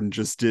Hal Jordan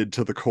just did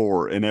to the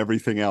Corps and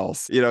everything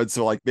else. And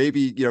so like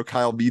maybe,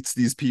 Kyle meets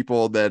these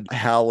people, then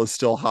Hal is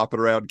still hopping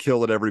around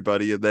killing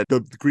everybody, and then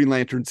the Green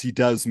Lanterns he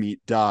does meet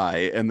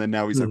die, and then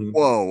now he's like,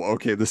 whoa,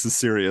 okay, this is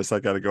serious, I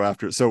gotta go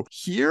after it. So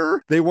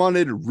here they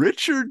wanted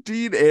Richard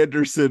Dean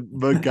Anderson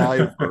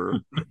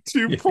MacGyver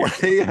to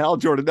play Hal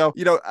Jordan. Now,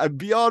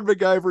 beyond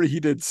MacGyver, he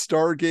did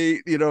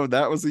Stargate,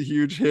 that was a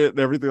huge hit and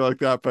everything like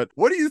that. But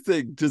what do you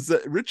think? Does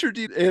Richard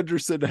Dean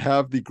Anderson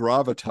have the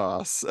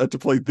gravitas to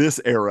play this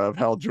era of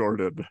Hal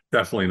Jordan?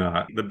 Definitely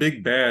not. The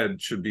big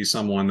bad should be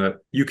someone that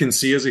you can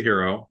see as a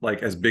hero,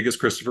 like as big as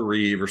Christopher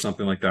Reeve or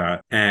something like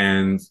that,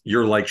 and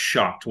you're like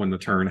shocked when the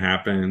turn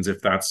happens,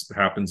 if that's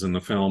happens in the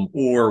film,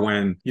 or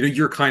when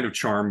you're kind of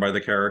charmed by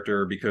the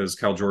character because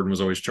Hal Jordan was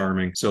always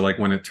charming. So like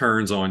when it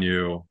turns on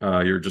you,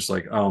 you're just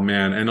like, oh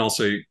man. And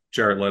also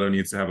Jared Leto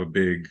needs to have a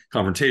big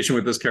confrontation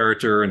with this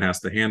character and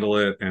has to handle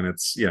it. And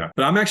it's,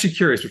 But I'm actually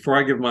curious before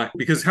I give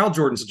because Hal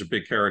Jordan's such a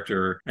big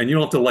character and you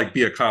don't have to like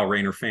be a Kyle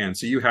Rayner fan.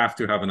 So you have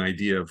to have an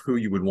idea of who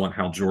you would want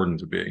Hal Jordan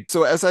to be.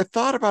 So as I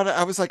thought about it,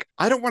 I was like,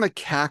 I don't want a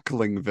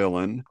cackling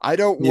villain. I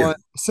don't want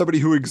somebody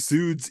who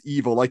exudes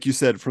evil, like you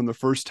said, from the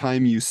first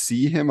time you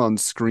see him on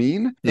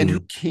screen. And who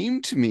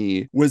came to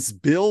me was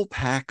Bill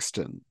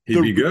Paxton.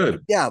 He'd be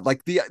good. Yeah,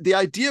 like the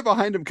idea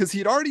behind him, because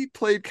he'd already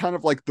played kind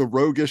of like the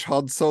roguish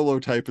Han Solo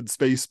type in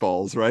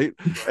Spaceballs, right?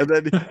 And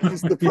then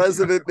he's the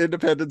president in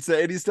Independence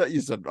Day, and he's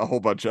done a whole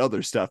bunch of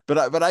other stuff.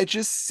 But I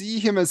just see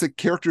him as a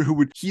character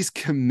he's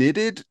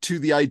committed to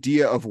the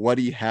idea of what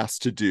he has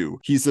to do.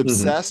 He's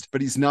obsessed,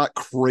 but he's not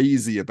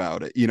crazy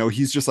about it.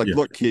 He's just like,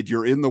 look, kid,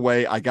 you're in the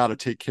way. I got to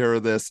take care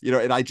of this.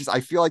 And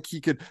I feel like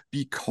he could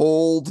be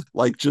cold,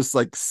 like just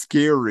like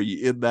scary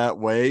in that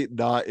way,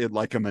 not in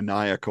like a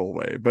maniacal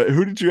way. But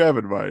who did you have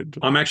in mind?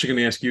 I'm actually going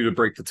to ask you to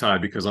break the tie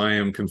because I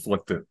am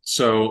conflicted.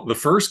 So the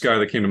first guy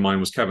that came to mind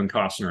was Kevin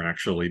Costner,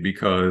 actually,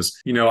 because,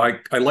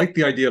 I like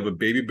the idea of a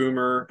baby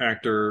boomer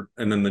actor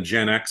and then the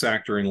Gen X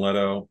actor in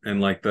Leto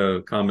and like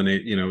the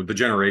combination, the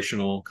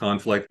generational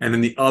conflict. And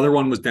then the other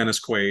one was Dennis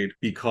Quaid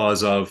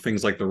because of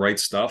things like The Right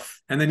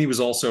Stuff. And then he was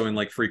also in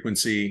like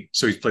Frequency.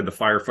 So he's played the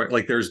firefighter.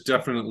 Like there's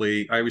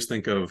definitely, I always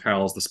think of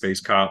Hal as the space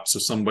cop. So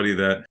somebody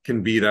that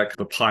can be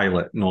the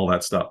pilot and all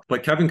that stuff.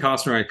 But Kevin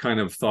Costner, I kind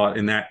of thought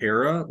in that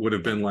era would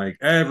have been like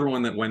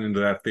everyone that went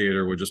into that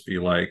theater would just be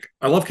like,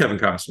 I love Kevin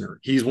Costner.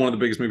 He's one of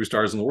the biggest movie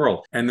stars in the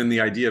world. And then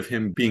the idea of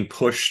him being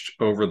pushed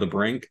over the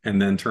brink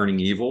and then turning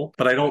evil.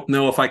 But I don't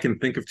know if I can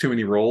think of too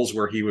many roles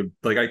where he would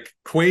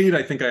Quaid,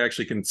 I think I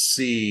actually can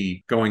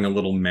see going a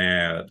little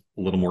mad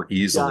a little more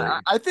easily.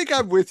 Yeah, I think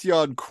I'm with you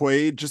on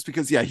Quaid just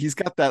because, he's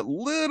got that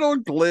little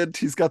glint.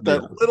 He's got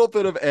that little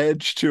bit of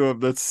edge to him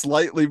that's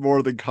slightly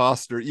more than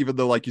Costner, even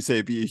though, like you say,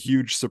 it'd be a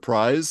huge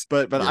surprise.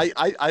 But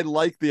I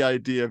like the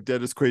idea of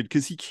Dennis Quaid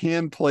because he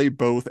can play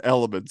both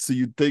elements. So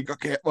you'd think,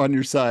 okay, I'm on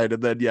your side.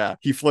 And then,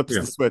 he flips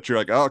the switch. You're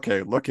like, oh,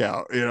 okay, look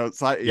out.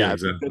 So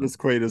exactly. Dennis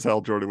Quaid as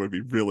Hal Jordan would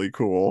be really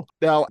cool.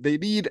 Now, they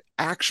need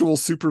actual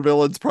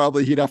supervillains.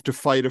 Probably he'd have to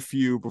fight a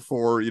few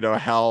before,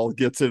 Hal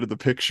gets into the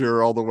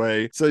picture all the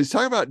way. So he's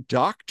talking about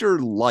Dr.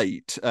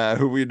 Light,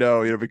 who we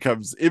know,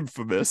 becomes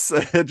infamous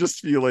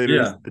just a few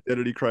later,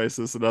 Identity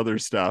Crisis and other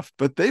stuff.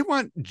 But they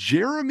want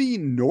Jeremy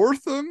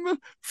Northam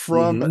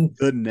from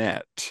The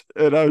Net.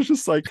 And I was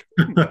just like,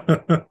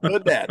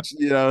 The Net,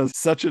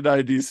 such a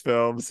 90s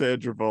film,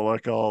 Sandra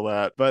Bullock, all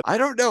that. But I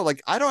don't know,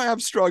 like, I don't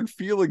have strong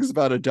feelings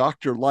about a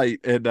Dr. Light.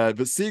 And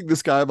but seeing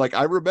this guy, I'm like,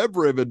 I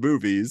remember him in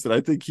movies, and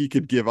I think he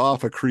could give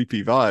off a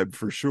creepy vibe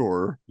for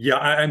sure. Yeah,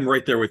 I'm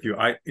right there with you.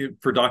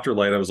 For Dr.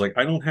 Light, I was like,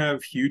 I don't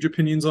have huge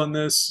opinions on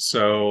this,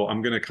 so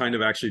I'm going to kind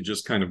of actually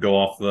just kind of go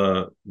off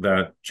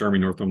that Jeremy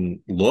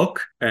Northam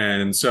look.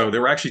 And so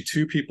there were actually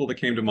two people that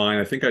came to mind.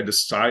 I think I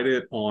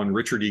decided on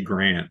Richard E.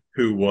 Grant,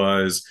 who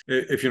was,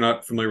 if you're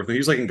not familiar with him, he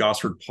was like in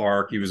Gosford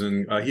Park. He was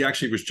in, he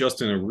actually was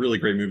just in a really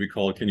great movie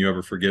called Can You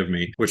Ever Forgive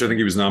Me, which I think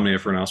he was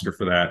nominated for an Oscar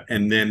for that.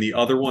 And then the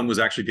other one was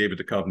actually David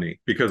Duchovny,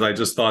 because I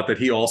just thought that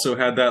he also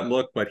had that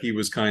look, but he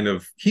was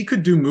he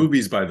could do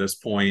movies by this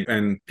point,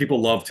 and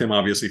people loved him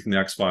obviously from the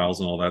X-Files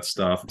and all that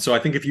stuff. So I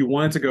think if you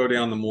wanted to go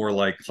down the more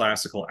like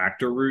classical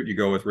actor route, you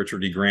go with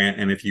Richard E. Grant.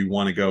 And if you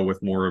want to go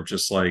with more of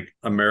just like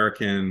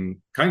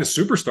American kind of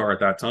superstar at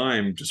that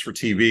time, just for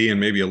TV and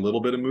maybe a little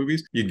bit of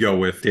movies, you'd go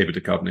with David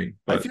Duchovny.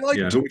 But, I feel like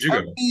who would you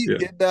go?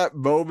 In that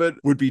moment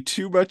would be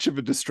too much of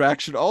a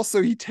distraction.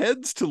 Also, he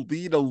tends to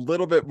lean a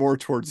little bit more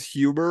towards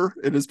humor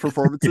in his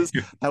performances,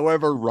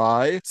 however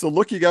wry. So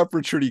looking up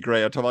Richard E.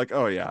 Grant, I'm like,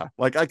 oh yeah,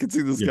 like I could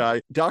see this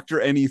guy,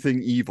 Dr.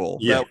 Anything Evil.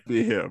 That would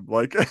be him.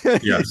 Like,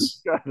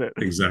 yes, got it.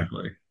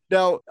 Exactly.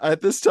 Now,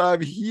 at this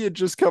time, he had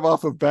just come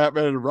off of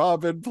Batman and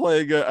Robin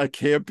playing a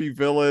campy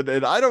villain.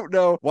 And I don't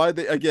know why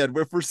again,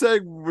 if we're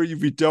saying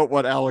we don't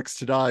want Alex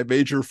to die,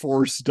 Major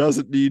Force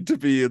doesn't need to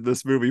be in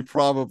this movie,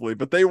 probably.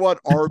 But they want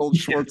Arnold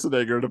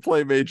Schwarzenegger to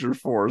play Major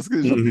Force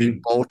because he's a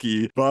big,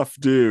 bulky, buff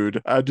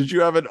dude. Did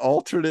you have an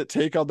alternate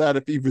take on that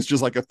if he was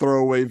just like a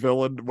throwaway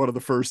villain, one of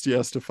the first he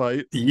has to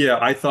fight? Yeah,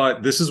 I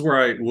thought this is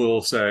where I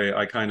will say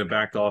I kind of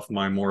backed off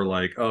my more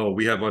like, oh,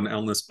 we have an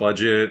endless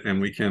budget and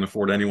we can't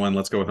afford anyone.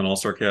 Let's go with an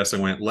all-star cast. I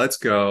went, let's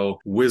go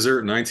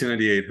Wizard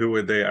 1998. Who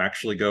would they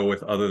actually go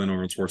with other than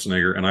Arnold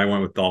Schwarzenegger? And I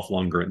went with Dolph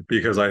Lundgren,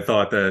 because I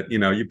thought that,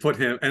 you put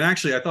him, and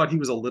actually I thought he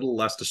was a little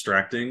less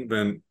distracting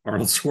than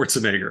Arnold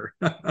Schwarzenegger.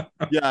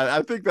 Yeah,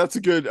 I think that's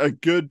a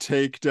good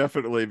take,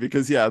 definitely,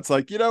 because it's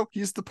like,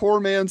 he's the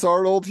poor man's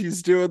Arnold.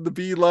 He's doing the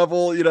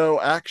B-level,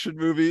 action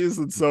movies.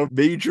 And so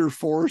Major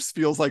Force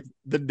feels like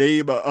the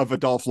name of a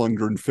Dolph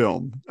Lundgren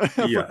film.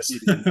 Yes.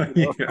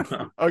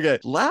 Yeah. Okay,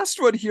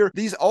 last one here.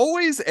 These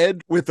always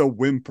end with a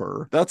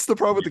whimper. That's the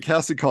problem with the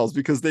casting calls,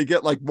 because they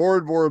get like more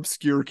and more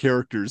obscure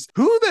characters.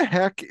 Who the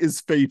heck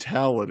is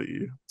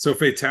Fatality? So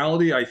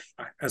Fatality,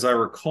 as I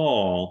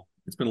recall,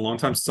 it's been a long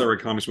time since I read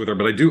comics with her,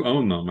 but I do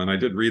own them, and I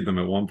did read them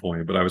at one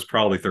point, but I was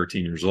probably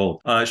 13 years old.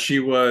 She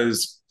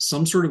was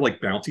some sort of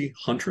like bounty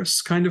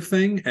huntress kind of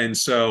thing. And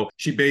so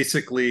she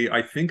basically,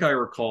 I think I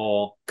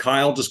recall,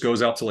 Kyle just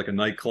goes out to like a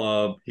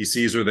nightclub. He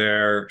sees her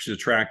there. She's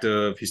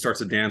attractive. He starts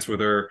to dance with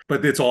her,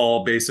 but it's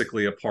all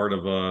basically a part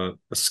of a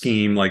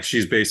scheme. Like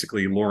she's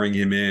basically luring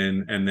him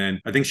in. And then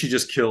I think she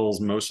just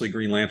kills mostly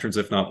Green Lanterns,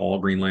 if not all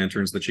Green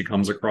Lanterns that she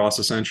comes across,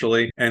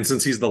 essentially. And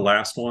since he's the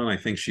last one, I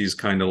think she's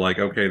kind of like,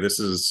 okay, this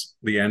is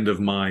the end of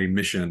my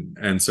mission.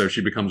 And so she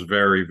becomes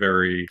very,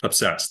 very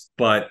obsessed.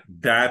 But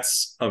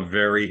that's a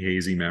very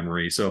hazy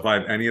memory. So if I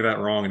have any of that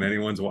wrong and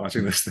anyone's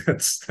watching this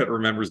that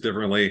remembers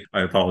differently,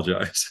 I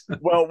apologize.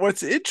 Well,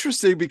 what's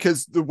interesting,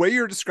 because the way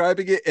you're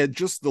describing it and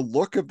just the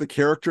look of the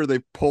character they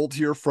pulled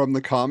here from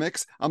the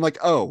comics, I'm like,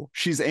 oh,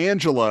 she's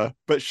Angela,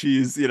 but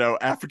she's,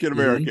 African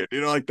American.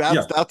 Like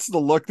that's the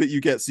look that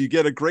you get. So you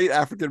get a great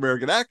African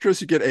American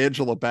actress. You get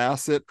Angela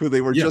Bassett, who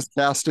they were just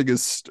casting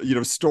as,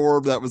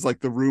 Storm. That was like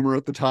the rumor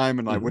at the time,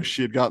 and I wish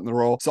she had gotten the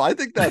role. So I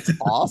think that's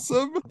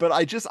awesome. But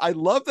I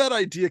love that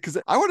idea, because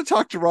I want to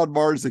talk to Ron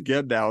Mars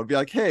again now and be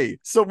like, hey,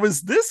 so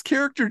was this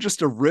character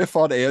just a riff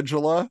on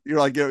Angela? You're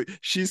like,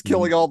 she's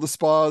killing all the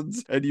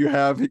spawns, and you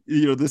have,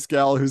 this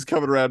gal who's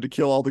coming around to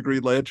kill all the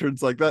Green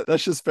Lanterns. Like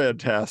that's just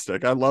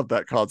fantastic. I love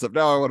that concept.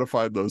 Now I want to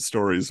find those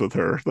stories with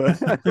her.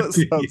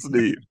 That sounds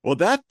neat. Well,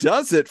 that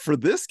does it for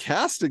this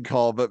casting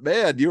call. But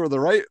man, you were the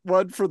right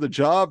one for the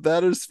job.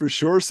 That is for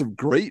sure some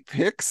great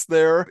picks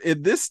there.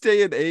 In this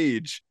day and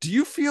age, do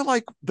you feel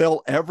like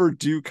they'll ever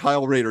do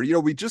Kyle Rayner?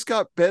 We just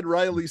got Ben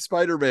Reilly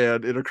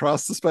Spider-Man in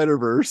Across the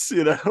Spider-Verse,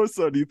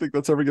 so do you think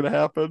that's ever going to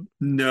happen?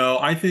 No,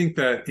 I think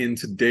that in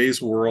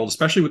today's world,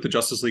 especially with the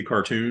Justice League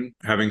cartoon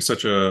having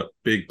such a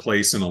big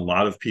place in a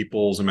lot of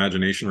people's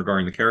imagination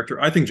regarding the character,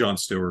 I think Jon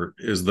Stewart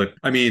is the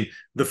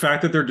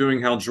fact that they're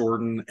doing Hal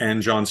Jordan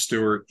and Jon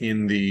Stewart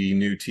in the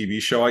new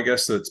TV show, I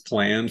guess, that's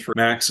planned for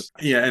Max.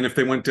 Yeah, and if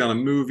they went down a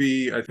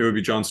movie, I think it would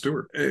be Jon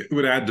Stewart. It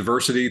would add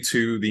diversity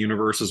to the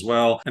universe as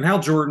well. And Hal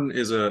Jordan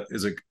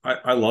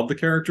I love the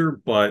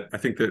character, but I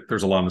think that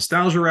there's a lot of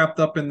nostalgia wrapped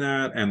up in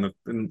that.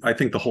 And I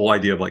think the whole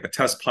idea of like a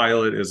test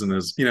pilot isn't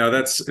as,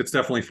 it's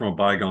definitely from a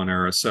bygone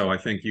era. So I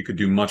think you could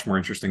do much more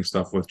interesting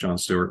stuff with Jon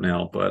Stewart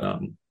now. But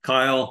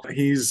Kyle,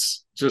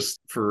 he's just,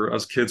 for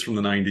us kids from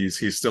the 90s,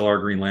 he's still our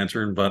Green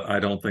Lantern, but I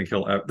don't think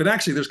he'll ever. But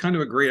actually, there's kind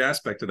of a great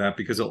aspect to that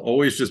because he'll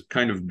always just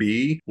kind of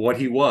be what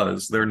he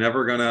was. They're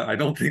never gonna, I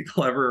don't think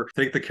they'll ever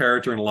take the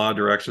character in a lot of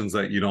directions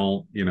that you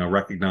don't,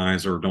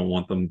 recognize or don't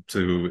want them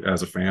to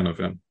as a fan of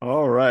him.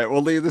 All right.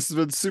 Well, Lee, this has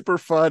been super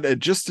fun.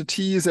 And just to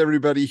tease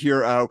everybody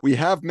here out, we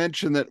have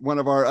mentioned that one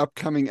of our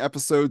upcoming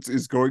episodes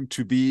is going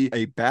to be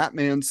a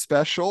Batman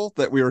special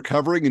that we are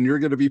covering, and you're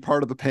going to be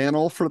part of the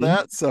panel for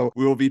that. So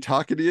we will be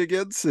talking to you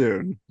again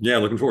soon. Yeah,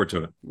 looking forward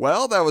to it.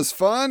 Well, that was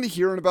fun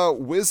hearing about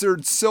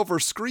Wizard's silver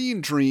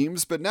screen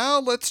dreams, but now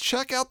let's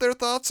check out their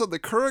thoughts on the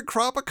current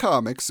crop of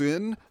comics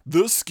in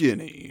The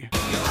Skinny.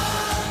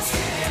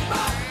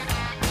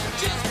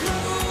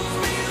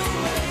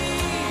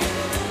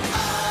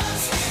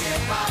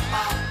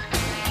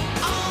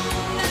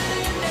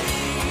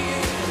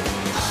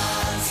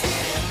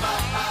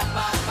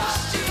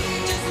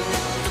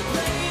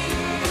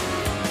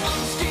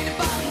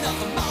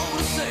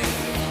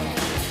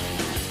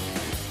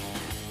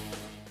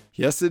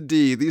 Yes,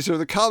 indeed. These are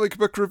the comic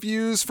book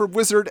reviews from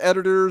Wizard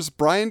editors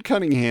Brian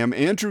Cunningham,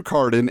 Andrew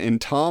Carden,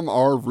 and Tom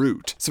R.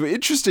 Root. So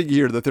interesting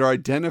here that they're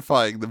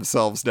identifying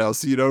themselves now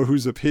so you know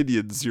whose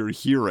opinions you're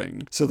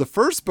hearing. So the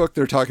first book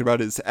they're talking about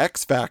is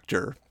X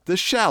Factor, the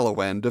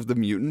shallow end of the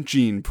mutant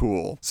gene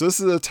pool. So this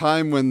is a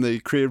time when the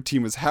creative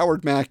team was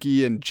Howard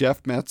Mackie and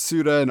Jeff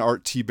Matsuda and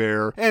Art T.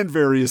 Bear and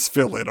various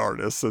fill-in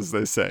artists, as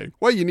they say.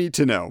 What you need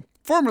to know.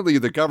 Formerly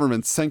the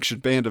government's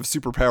sanctioned band of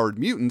superpowered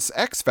mutants,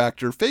 X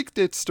Factor faked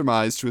its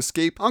demise to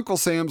escape Uncle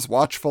Sam's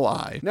watchful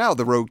eye. Now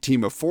the rogue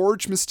team of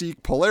Forge,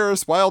 Mystique,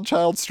 Polaris,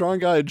 Wildchild, Strong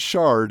Guy, and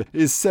Shard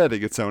is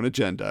setting its own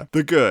agenda.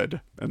 The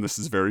good. And this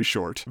is very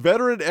short.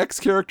 Veteran X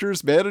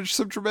characters manage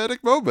some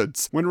dramatic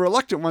moments. When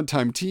reluctant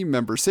one-time team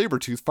member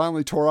Sabretooth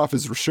finally tore off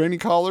his restraining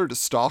collar to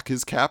stalk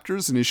his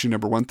captors in issue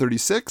number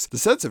 136, the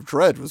sense of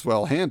dread was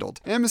well handled,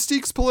 and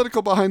Mystique's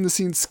political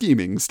behind-the-scenes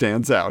scheming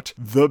stands out.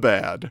 The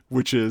bad,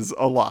 which is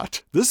a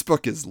lot. This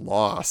book is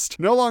lost.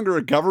 No longer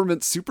a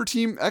government super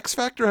team, X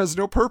Factor has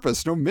no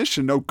purpose, no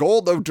mission, no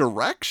goal, no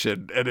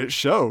direction, and it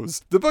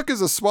shows. The book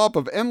is a swamp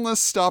of endless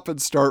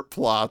stop-and-start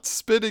plots,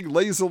 spinning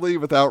lazily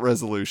without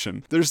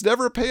resolution. There's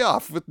never a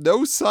payoff, with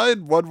no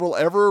sign one will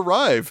ever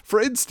arrive. For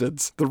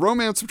instance, the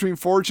romance between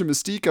Forge and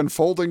Mystique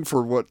unfolding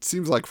for what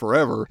seems like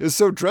forever is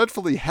so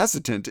dreadfully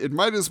hesitant it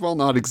might as well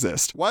not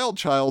exist.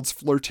 Wildchild's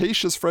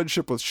flirtatious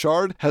friendship with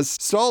Shard has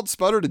stalled,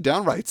 sputtered, and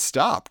downright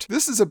stopped.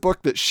 This is a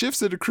book that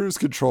shifts into cruise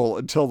control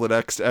until the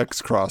next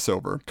X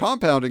crossover.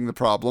 Compounding the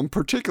problem,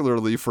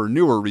 particularly for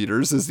newer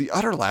readers, is the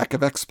utter lack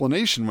of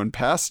explanation when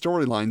past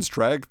storylines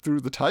drag through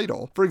the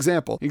title. For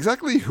example,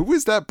 exactly who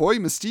is that boy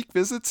Mystique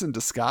visits in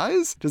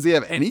disguise? Does he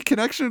have any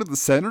connection to the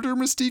Senator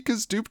Mystique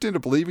is duped into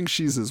believing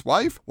she's his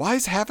wife? Why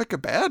is Havoc a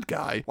bad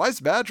guy? Why is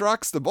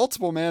Madrox the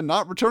multiple man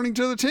not returning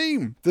to the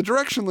team? The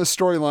directionless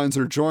storylines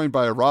are joined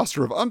by a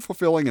roster of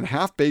unfulfilling and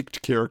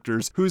half-baked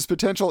characters whose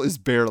potential is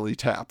barely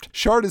tapped.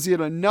 Shard is yet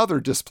another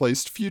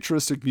displaced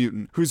futuristic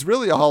mutant who's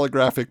really a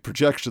holographic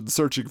projection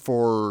searching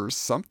for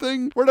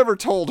something? We're never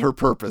told her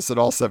purpose in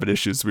all 7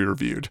 issues we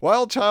reviewed.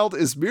 Wildchild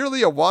is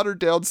merely a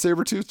watered-down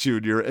Sabretooth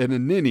Jr. and a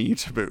ninny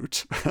to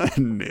boot. A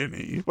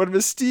ninny. When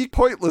Mystique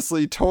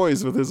pointlessly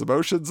toys with his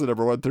emotions in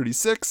number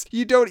 136,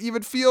 you don't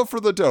even feel for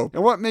the dope.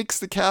 And what makes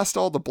the cast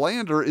all the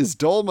blander is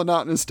dull,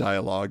 monotonous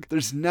dialogue.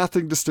 There's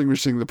nothing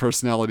distinguishing the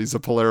personalities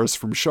of Polaris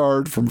from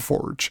Shard from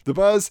Forge. The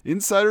buzz,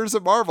 insiders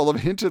at Marvel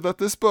have hinted that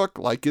this book,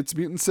 like its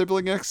mutant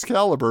sibling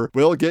Excalibur,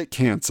 will get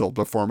cancelled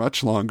before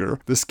much longer.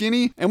 The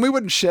Skinny, and we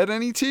wouldn't shed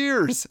any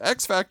tears.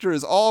 X Factor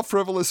is all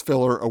frivolous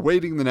filler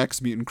awaiting the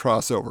next mutant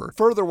crossover,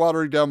 further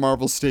watering down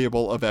Marvel's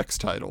stable of X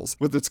titles.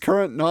 With its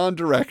current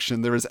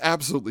non-direction, there is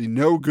absolutely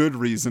no good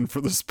reason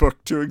for this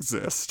book to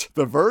exist.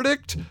 The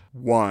verdict?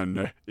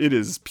 1. It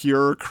is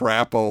pure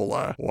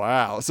crapola.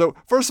 Wow. So,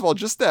 first of all,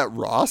 just that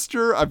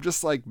roster, I'm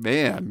just like,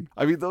 man.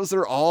 I mean, those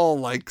are all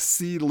like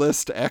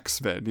C-list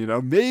X-Men, you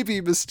know?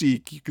 Maybe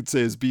Mystique, you could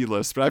say, is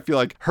B-list, but I feel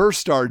like her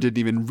star didn't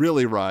even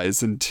really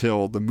rise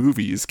until the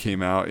movies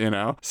came out, you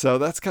know? So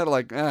that's kind of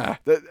like,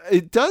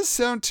 It does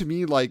sound to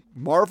me like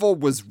Marvel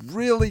was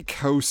really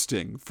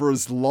coasting for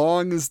as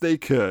long as they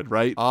could,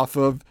 right? Off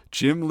of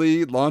Jim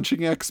Lee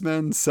launching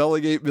X-Men,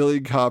 selling 8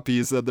 million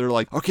copies, and they're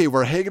like, okay,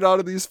 we're hanging on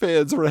to these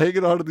fans,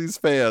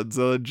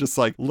 and just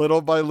like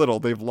little by little,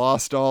 they've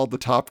lost all the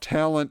top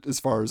talent as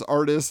far as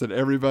artists and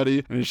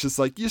everybody, and it's just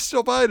like, you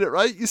still buying it,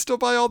 right? You still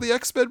buy all the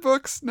X-Men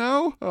books?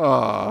 No?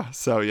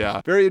 So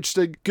yeah, very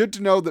interesting. Good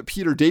to know that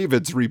Peter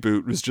David's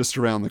reboot was just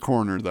around the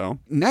corner, though.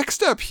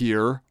 Next up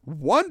here,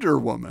 Wonder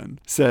Woman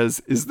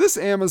says, is this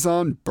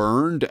Amazon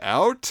burned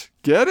out?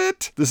 Get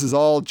it? This is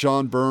all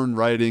John Byrne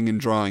writing and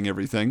drawing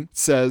everything.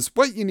 Says,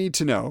 what you need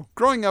to know.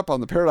 Growing up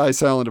on the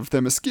paradise island of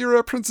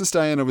Themyscira, Princess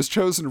Diana was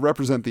chosen to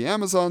represent the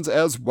Amazons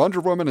as Wonder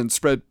Woman and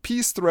spread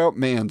peace throughout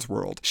man's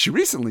world. She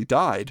recently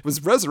died,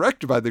 was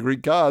resurrected by the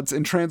Greek gods,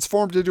 and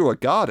transformed into a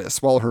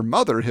goddess, while her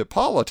mother,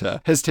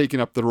 Hippolyta, has taken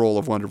up the role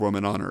of Wonder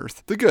Woman on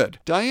Earth. The good.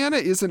 Diana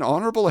is an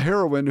honorable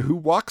heroine who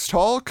walks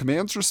tall,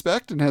 commands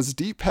respect, and has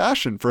deep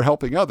passion for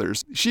helping others.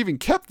 others. She even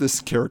kept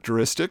this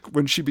characteristic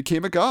when she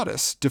became a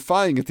goddess,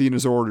 defying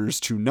Athena's orders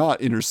to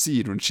not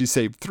intercede when she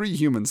saved 3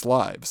 humans'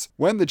 lives.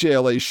 When the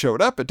JLA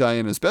showed up at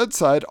Diana's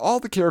bedside, all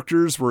the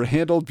characters were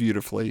handled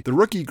beautifully. The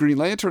rookie Green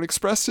Lantern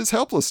expressed his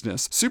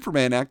helplessness.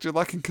 Superman acted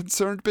like a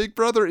concerned big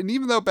brother, and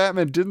even though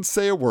Batman didn't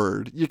say a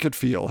word, you could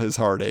feel his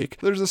heartache.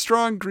 There's a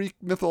strong Greek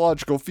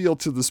mythological feel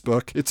to this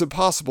book. It's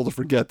impossible to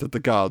forget that the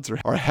gods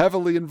are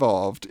heavily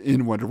involved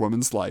in Wonder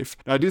Woman's life.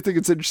 Now, I do think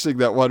it's interesting,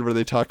 that one where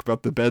they talk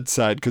about the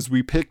bedside, because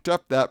we picked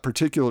up that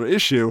particular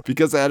issue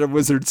because I had a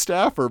Wizard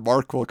staffer,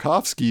 Mark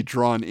Wolkowski,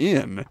 drawn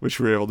in, which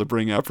we were able to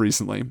bring up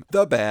recently.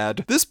 The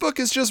bad. This book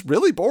is just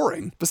really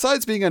boring.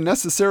 Besides being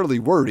unnecessarily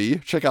wordy,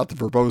 check out the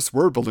verbose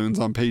word balloons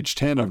on page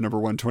 10 of number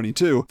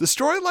 122, the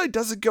storyline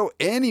doesn't go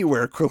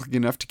anywhere quickly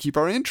enough to keep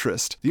our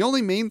interest. The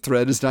only main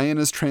thread is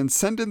Diana's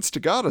transcendence to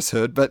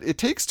goddesshood, but it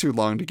takes too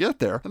long to get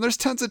there, and there's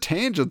tons of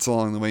tangents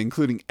along the way,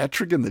 including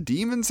Etrigan the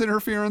Demon's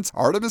interference,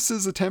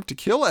 Artemis's attempt to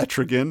kill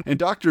Etrigan, and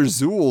Dr.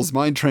 Zool's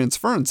mind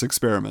transference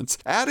experiments.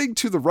 Adding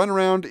to the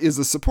runaround is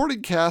a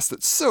supporting cast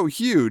that's so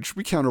huge,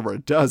 we count over a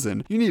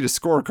dozen. You need a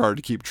scorecard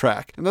to keep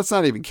track, and that's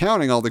not even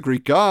counting all the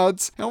Greek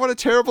gods. And what a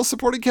terrible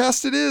supporting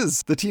cast it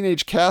is! The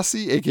teenage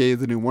Cassie, aka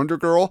the new Wonder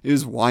Girl,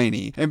 is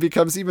whiny, and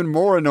becomes even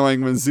more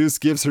annoying when Zeus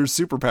gives her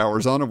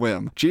superpowers on a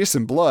whim.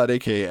 Jason Blood,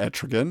 aka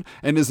Etrigan,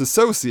 and his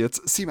associates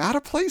seem out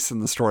of place in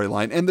the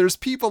storyline, and there's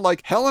people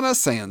like Helena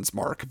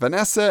Sandsmark,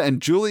 Vanessa,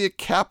 and Julia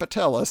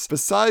Capitelis.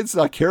 Besides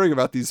not caring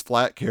about these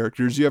flat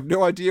characters, you have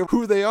no idea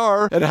who they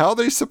are and how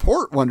they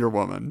support Wonder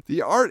Woman.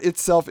 The art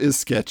itself is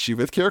sketchy,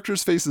 with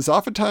characters' faces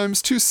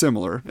oftentimes too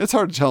similar. It's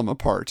hard to tell them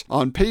apart.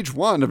 On page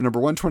 1 of number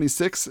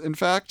 126, in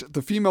fact,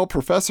 the female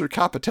Professor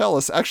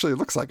Capitelis actually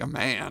looks like a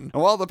man.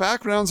 And while the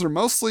backgrounds are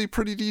mostly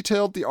pretty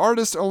detailed, the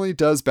artist only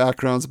does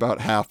backgrounds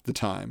about half the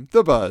time.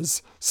 The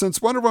buzz.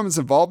 Since Wonder Woman's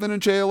involvement in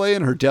JLA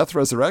and her death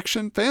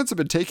resurrection, fans have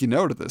been taking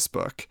note of this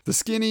book. The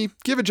skinny,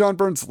 given John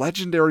Byrne's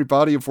legendary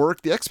body of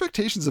work, the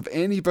expectations of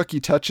any book he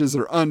touches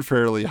are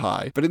unfairly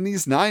high. But in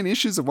these 9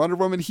 issues of Wonder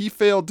Woman, he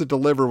failed to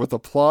deliver with a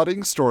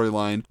plodding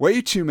storyline,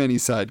 way too many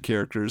side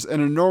characters,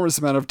 an enormous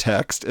amount of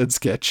text, and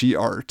sketchy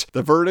art.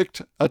 The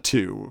verdict, a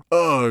 2.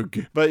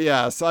 Ugh. But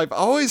yes, I've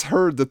always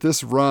heard that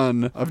this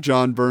run of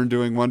John Byrne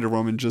doing Wonder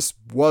Woman just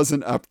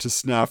wasn't up to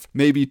snuff,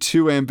 maybe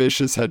too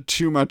ambitious, had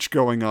too much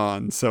going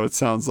on, so it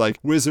sounds like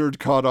Wizard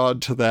caught on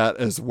to that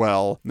as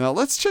well. Now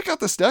let's check out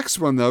this next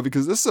one though,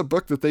 because this is a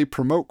book that they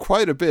promote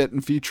quite a bit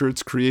and feature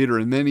its creator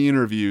in many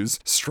interviews,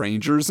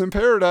 Strangers in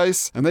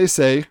Paradise, and they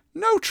say,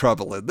 no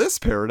trouble in this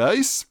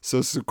paradise. So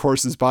this, of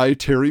course, is by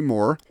Terry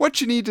Moore. What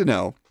you need to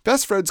know.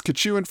 Best friends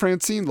Kachu and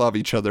Francine love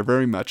each other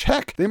very much.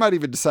 Heck, they might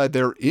even decide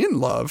they're in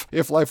love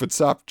if life would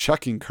stop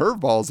chucking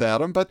curveballs at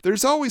them, but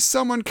there's always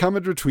someone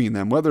coming between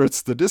them, whether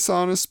it's the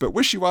dishonest but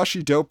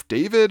wishy-washy dope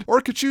David or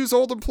Kachu's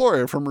old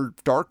employer from her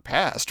dark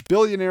past,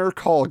 billionaire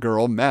call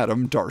girl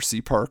Madam Darcy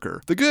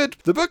Parker. The good,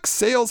 the book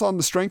sails on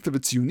the strength of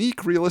its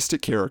unique,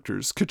 realistic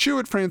characters. Kachu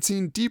and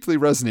Francine deeply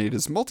resonate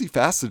as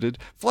multifaceted,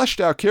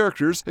 fleshed-out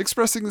characters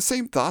expressing the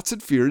same thoughts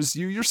and fears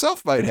you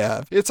yourself might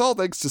have. It's all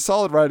thanks to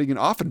solid writing and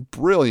often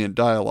brilliant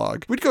dialogue.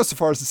 We'd go so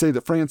far as to say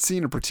that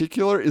Francine in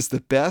particular is the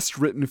best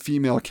written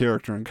female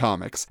character in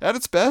comics. At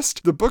its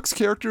best, the book's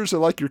characters are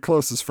like your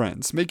closest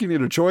friends, making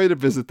it a joy to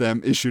visit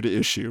them issue to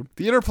issue.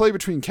 The interplay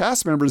between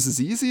cast members is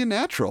easy and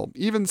natural.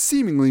 Even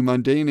seemingly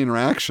mundane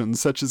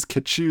interactions, such as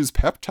Kachu's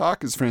pep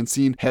talk as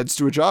Francine heads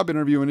to a job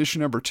interview in issue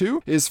number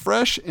 2, is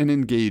fresh and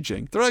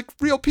engaging. They're like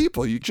real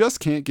people you just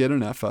can't get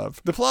enough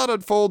of. The plot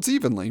unfolds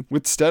evenly,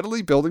 with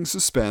steadily building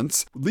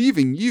suspense,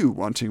 leaving you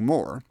wanting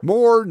more.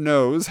 Moore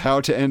knows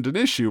how to end an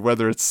issue,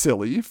 whether it's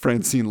silly,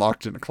 Francine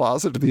locked in a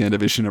closet at the end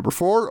of issue number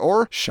 4,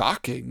 or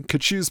shocking,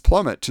 Kachu's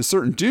plummet to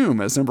certain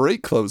doom as number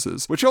 8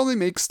 closes, which only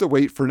makes the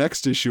wait for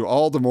next issue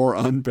all the more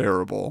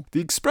unbearable. The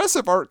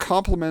expressive art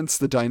complements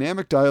the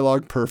dynamic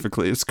dialogue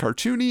perfectly. It's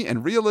cartoony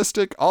and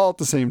realistic all at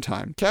the same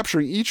time,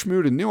 capturing each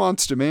mood and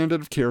nuance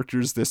demanded of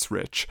characters this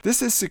rich.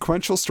 This is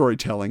sequential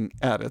storytelling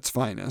at its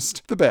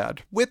finest. The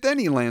bad. With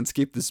any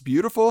landscape this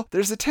beautiful,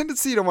 there's a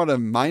tendency to want to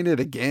mine it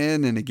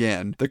again and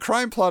again. The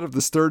crime plot of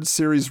this 3rd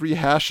series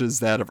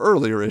rehashes that of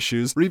earlier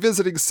issues,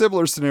 revisiting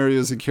similar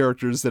scenarios and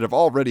characters that have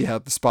already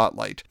had the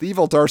spotlight. The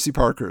evil Darcy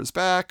Parker is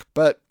back,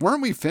 but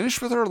weren't we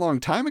finished with her a long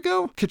time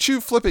ago?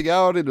 Kachu flipping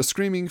out in a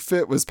screaming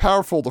fit was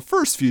powerful the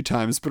first few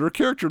times, but her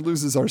character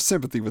loses our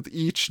sympathy with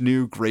each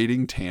new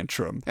grating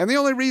tantrum. And the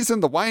only reason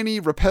the whiny,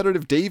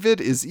 repetitive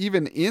David is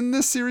even in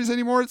this series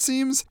anymore, it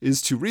seems,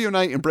 is to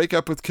reunite and break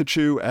up with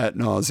Kachu ad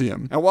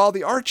nauseum. And while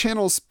the art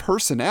channels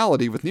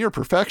personality with near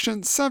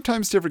perfection,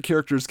 sometimes different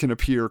characters can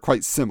appear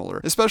quite similar,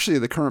 especially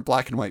in the current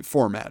black and white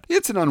format.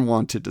 It's an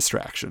unwanted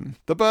distraction.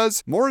 The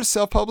buzz, Moore is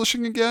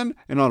self-publishing again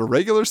and on a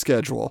regular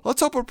schedule.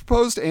 Let's hope a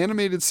proposed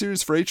animated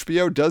series for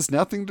HBO does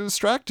nothing to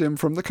distract him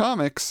from the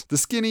comics. The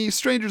skinny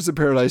Strangers in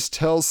Paradise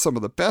tells some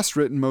of the best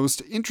written,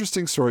 most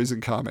interesting stories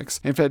in comics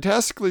and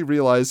fantastically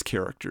realized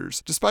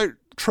characters. Despite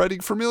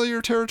treading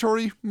familiar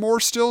territory, Moore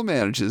still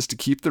manages to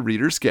keep the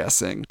readers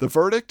guessing. The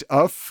verdict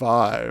of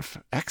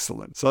 5.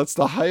 Excellent. So that's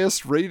the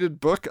highest rated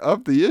book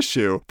of the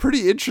issue.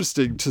 Pretty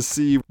interesting to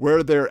see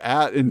where they're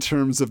at in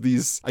terms of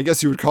these, I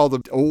guess you would call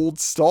them old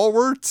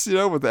stalwarts,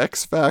 with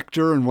X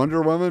Factor and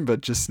Wonder Woman,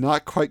 but just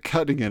not quite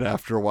cutting it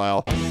after a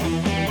while.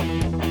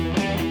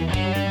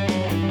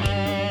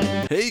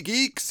 Hey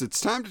geeks, it's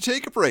time to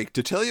take a break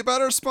to tell you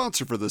about our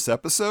sponsor for this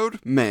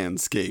episode,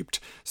 Manscaped.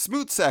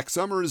 Smooth sack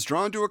summer is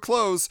drawn to a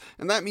close,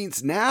 and that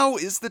means now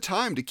is the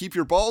time to keep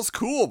your balls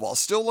cool while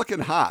still looking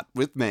hot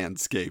with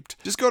Manscaped.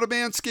 Just go to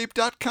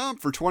manscaped.com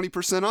for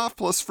 20% off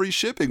plus free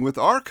shipping with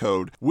our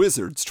code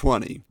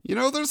WIZARDS20.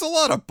 There's a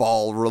lot of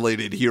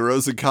ball-related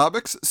heroes in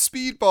comics.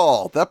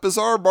 Speedball, that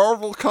bizarre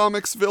Marvel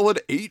Comics villain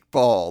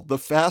 8-Ball, the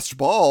Fast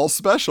Ball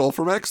special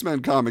from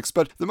X-Men Comics,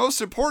 but the most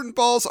important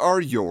balls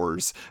are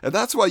yours, and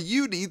that's why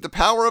you need the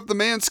power of the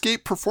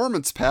Manscaped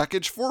Performance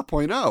Package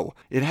 4.0.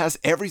 It has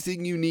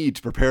everything you need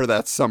to prepare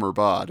that summer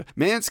bod.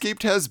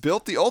 Manscaped has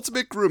built the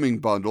ultimate grooming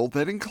bundle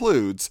that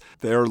includes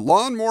their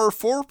Lawnmower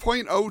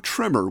 4.0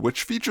 trimmer,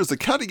 which features a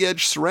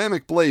cutting-edge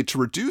ceramic blade to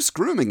reduce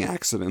grooming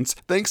accidents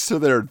thanks to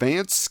their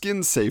advanced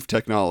skin-safe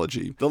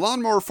technology. The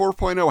Lawnmower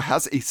 4.0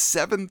 has a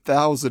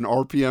 7,000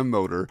 RPM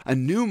motor, a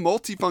new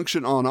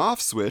multifunction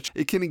on-off switch,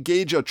 it can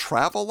engage a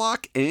travel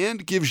lock,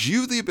 and gives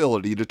you the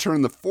ability to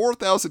turn the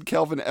 4,000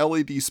 Kelvin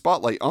LED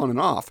spotlight on and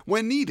off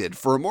when needed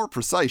for a more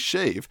precise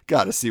shave.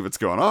 Gotta see what's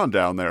going on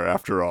down there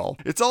after all.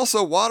 It's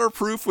also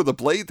waterproof with a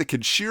blade that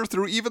can shear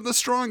through even the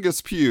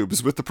strongest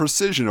pubes with the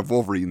precision of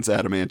Wolverine's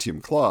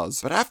adamantium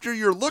claws. But after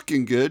you're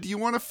looking good, you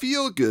want to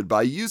feel good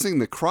by using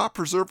the Crop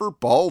Preserver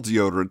Ball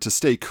Deodorant to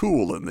stay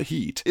cool in the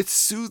heat. Its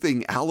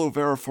soothing aloe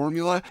vera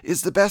formula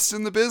is the best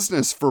in the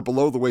business for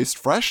below-the-waist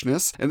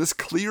freshness, and this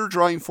clear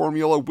drying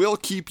formula will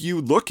keep you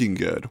looking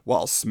good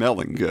while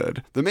smelling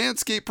good. The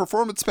Manscaped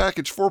Performance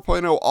Package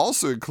 4.0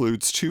 also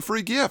includes 2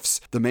 free gifts,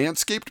 the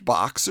Manscaped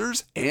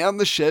Boxers and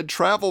the Shed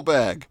Travel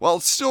Bag. While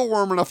it's still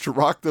warm enough to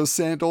rock those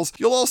sandals,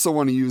 you'll also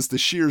want to use the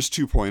Shears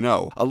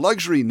 2.0, a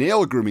luxury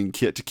nail grooming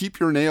kit to keep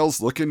your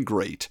nails looking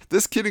great.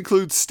 This kit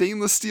includes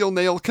stainless steel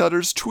nail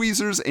cutters,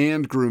 tweezers,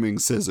 and grooming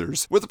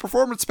scissors. With the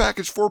Performance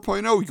Package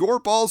 4.0, your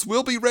balls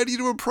will be ready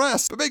to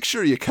impress, but make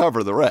sure you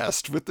cover the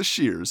rest with the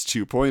Shears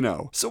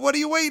 2.0. So what are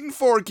you waiting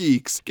for,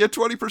 geeks? Get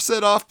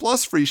 20% off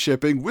plus free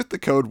shipping with the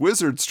code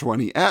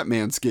WIZARDS20 at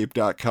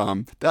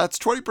manscaped.com. That's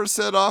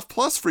 20% off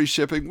plus free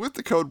shipping with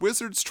the code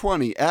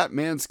WIZARDS20 at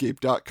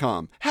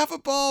manscaped.com. Have a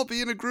ball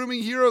being a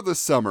grooming hero this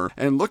summer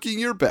and looking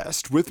your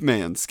best with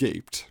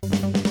Manscaped.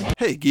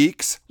 Hey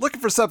geeks, looking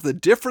for something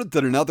different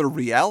than another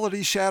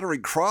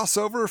reality-shattering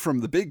crossover from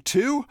the big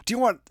two? Do you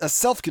want a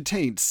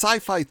self-contained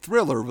sci-fi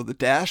thriller with a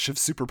dash of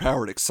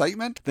superpowered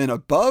excitement? Then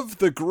Above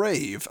the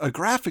Grave, a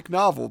graphic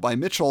novel by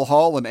Mitchell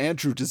Hall and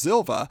Andrew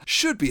DeSilva,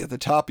 should be at the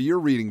top of your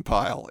reading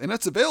pile, and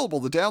it's available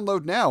to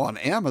download now on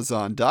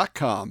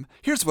Amazon.com.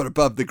 Here's what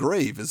Above the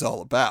Grave is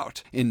all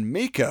about. In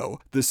Mako,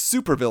 the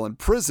supervillain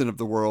prison of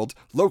the world,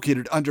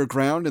 located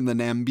underground in the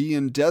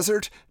Nambian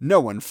desert,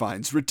 no one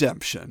finds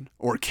redemption.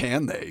 Or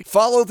can they?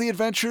 Follow the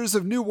adventures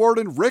of new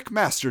warden Rick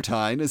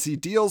Mastertine as he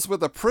deals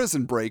with a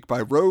prison break by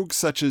rogues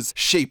such as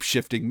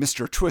shape-shifting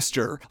Mr.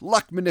 Twister,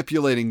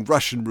 luck-manipulating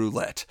Russian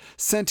Roulette,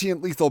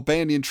 sentient lethal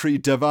banyan tree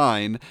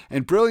Divine,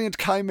 and brilliant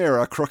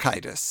chimera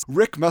Crocitus.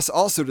 Rick must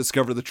also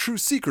discover the true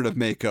secret of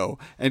Mako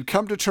and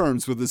come to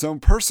terms with his own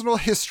personal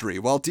history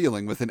while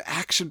dealing with an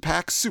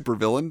action-packed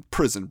supervillain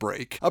prison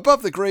break.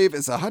 Above the Grave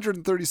is a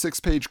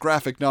 136-page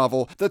graphic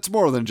novel that's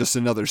more than just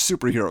another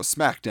superhero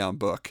smackdown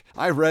book.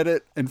 I read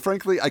it, and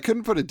frankly, I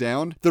couldn't put it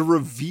down. The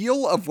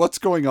reveal of what's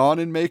going on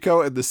in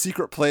Mako and the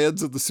secret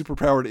plans of the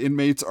superpowered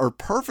inmates are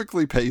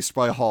perfectly paced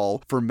by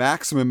Hall for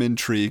maximum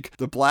intrigue.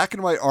 The black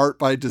and white art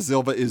by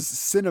DeSilva is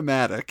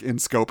cinematic in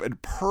scope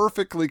and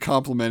perfectly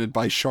complemented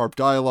by sharp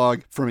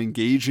dialogue from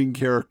engaging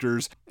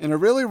characters, and it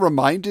really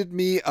reminded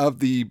me of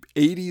the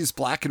 80s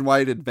black and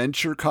white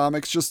adventure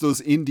comics, just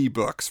those indie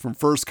books from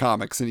First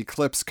Comics and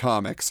Eclipse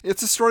Comics.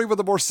 It's a story with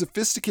a more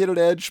sophisticated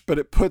edge, but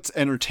it puts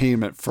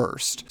entertainment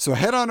first. So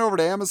head on over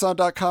to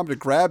Amazon.com to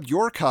grab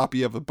your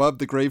copy of Above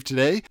the Grave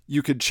today.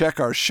 You can check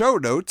our show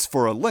notes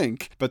for a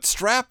link, but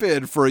strap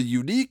in for a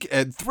unique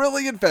and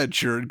thrilling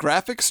adventure in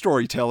graphic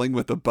storytelling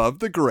with Above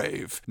the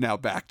Grave. Now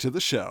back to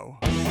the show.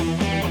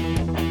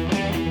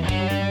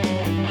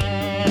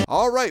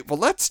 All right, well,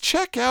 let's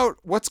check out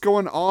what's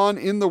going on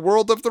in the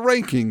world of the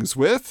rankings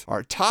with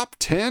our top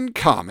 10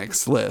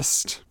 comics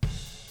list.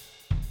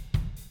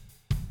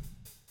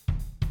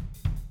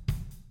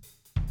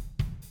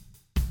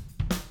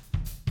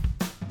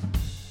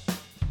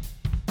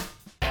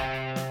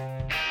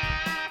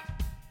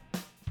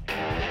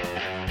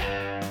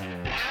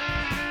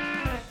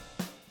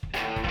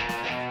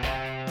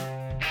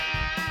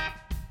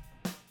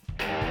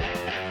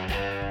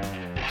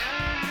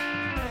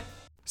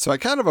 So I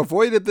kind of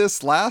avoided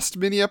this last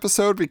mini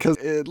episode because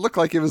it looked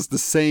like it was the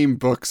same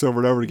books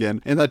over and over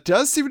again. And that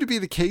does seem to be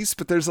the case,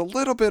 but there's a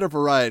little bit of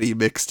variety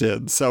mixed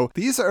in. So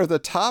these are the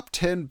top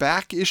 10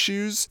 back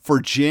issues for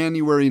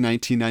January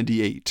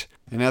 1998.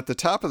 And at the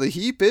top of the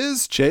heap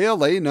is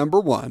JLA number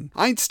 1.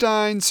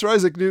 Einstein, Sir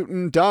Isaac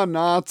Newton, Don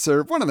Knotts,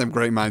 or one of them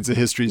great minds of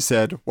history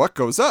said, what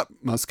goes up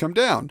must come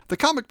down. The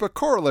comic book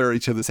corollary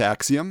to this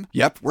axiom,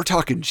 yep, we're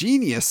talking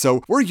genius,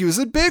 so we're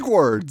using big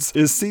words,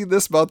 is seen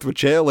this month with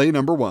JLA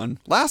number 1.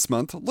 Last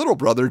month, Little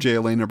Brother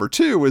JLA number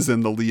 2 was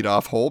in the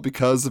lead-off hole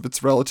because of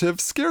its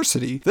relative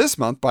scarcity. This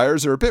month,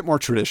 buyers are a bit more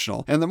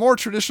traditional, and the more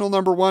traditional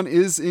number 1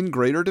 is in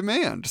greater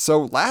demand.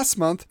 So last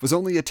month was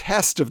only a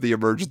test of the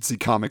emergency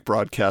comic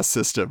broadcast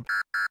system.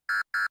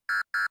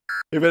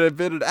 If it had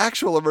been an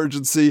actual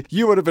emergency,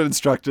 you would have been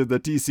instructed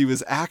that DC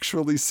was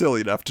actually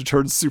silly enough to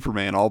turn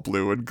Superman all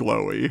blue and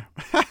glowy.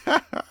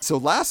 So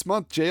last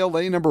month,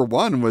 JLA number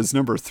 1 was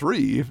number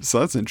 3, so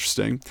that's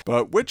interesting.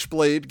 But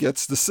Witchblade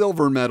gets the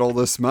silver medal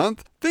this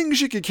month.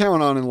 Things you can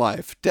count on in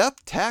life.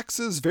 Death,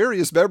 taxes,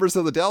 various members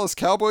of the Dallas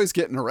Cowboys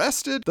getting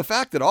arrested, the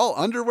fact that all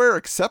underwear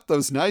except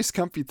those nice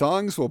comfy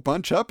thongs will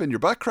bunch up in your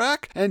butt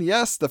crack, and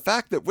yes, the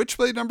fact that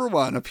Witchblade number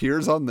 1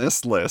 appears on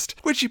this list.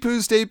 Witchy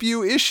Poo's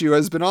debut issue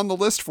has been on the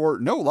list for,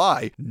 no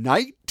lie,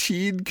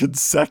 19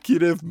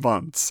 consecutive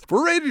months.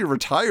 We're ready to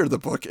retire the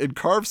book and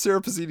carve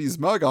Sarah Pazzini's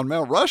mug on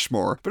Mount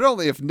Rushmore, but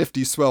only if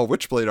nifty swell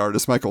Witchblade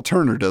artist Michael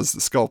Turner does the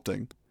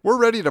sculpting. We're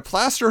ready to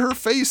plaster her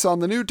face on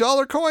the new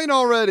dollar coin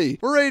already.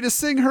 We're ready to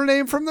sing her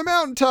name from the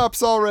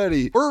mountaintops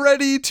already. We're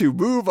ready to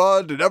move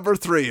on to number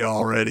 3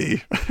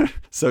 already.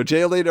 So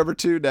JLA number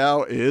 2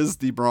 now is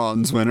the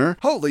bronze winner.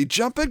 Holy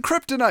jumpin'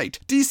 kryptonite!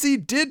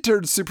 DC did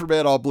turn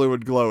Superman all blue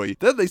and glowy.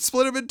 Then they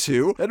split him in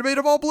 2 and made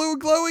him all blue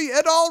and glowy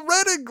and all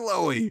red and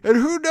glowy. And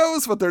who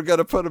knows what they're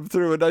gonna put him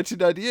through in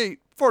 1998.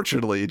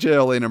 Fortunately,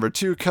 JLA number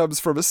 2 comes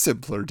from a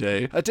simpler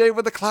day. A day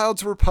when the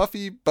clouds were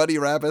puffy, bunny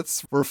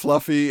rabbits were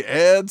fluffy,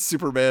 and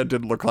Superman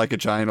didn't look like a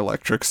giant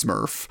electric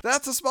smurf.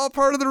 That's a small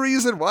part of the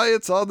reason why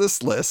it's on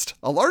this list.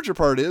 A larger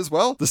part is,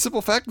 well, the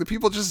simple fact that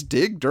people just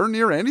dig darn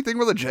near anything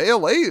with a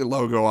JLA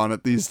logo on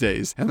it these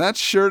days. And that's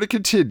sure to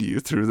continue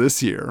through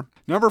this year.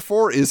 Number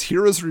 4 is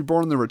Heroes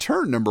Reborn The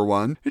Return number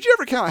 1. Did you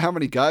ever count how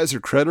many guys are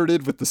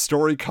credited with the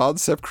story,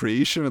 concept,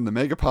 creation, and the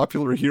mega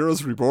popular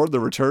Heroes Reborn The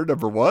Return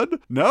number 1?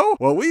 No?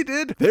 Well, we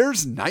did.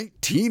 There's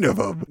 19 of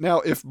them.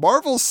 Now, if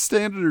Marvel's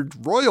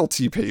standard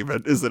royalty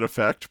payment is in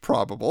effect,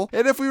 probable,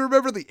 and if we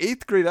remember the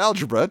 8th grade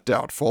algebra,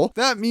 doubtful,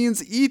 that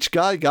means each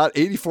guy got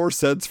 84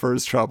 cents for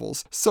his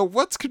troubles. So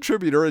what's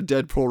contributor and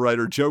Deadpool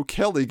writer Joe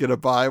Kelly gonna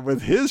buy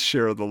with his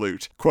share of the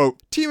loot?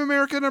 Quote, Team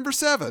America number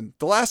 7,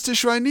 the last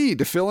issue I need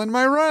to fill in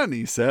my run,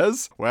 he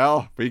says.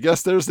 Well, we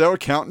guess there's no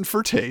accountant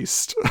for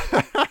taste.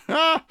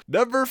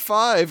 Number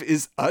 5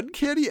 is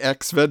Uncanny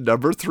X-Men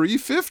number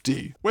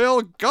 350.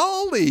 Well,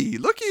 golly,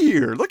 looky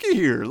here.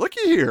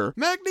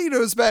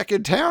 Magneto's back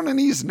in town and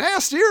he's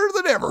nastier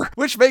than ever,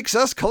 which makes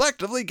us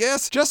collectively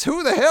guess just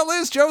who the hell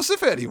is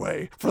Joseph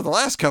anyway. For the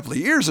last couple of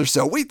years or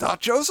so, we thought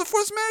Joseph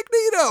was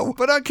Magneto,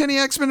 but Uncanny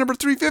X-Men number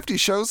 350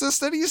 shows us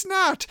that he's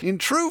not. In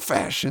true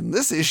fashion,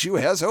 this issue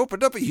has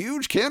opened up a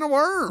huge can of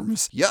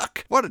worms.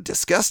 Yuck, what a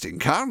disgusting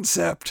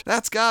concept.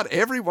 That's got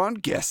everyone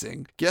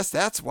guessing. Guess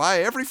that's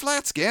why every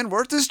flat scan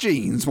worth his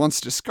jeans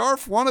wants to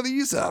scarf one of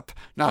these up,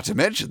 not to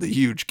mention the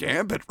huge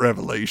Gambit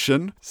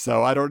revelation.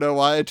 So I don't know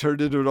why I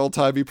turned into an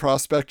old-timey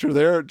prospector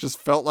there. It just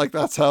felt like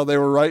that's how they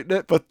were writing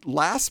it. But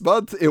last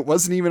month, it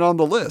wasn't even on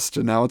the list,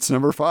 and now it's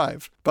number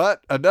 5.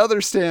 But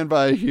another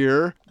standby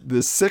here, the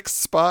 6th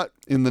spot.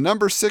 In the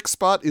number 6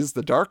 spot is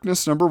The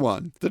Darkness number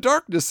 1. The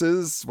Darkness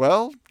is,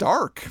 well,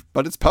 dark,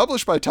 but it's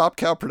published by Top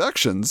Cow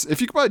Productions. If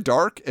you buy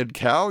Dark and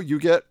Cow, you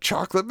get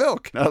chocolate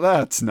milk. Now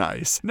that's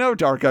nice. No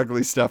dark,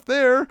 ugly stuff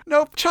there.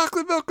 Nope,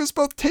 chocolate milk is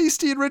both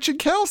tasty and rich in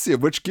calcium,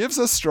 which gives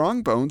us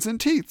strong bones and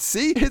teeth.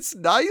 See, it's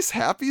nice,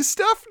 happy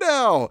stuff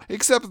now.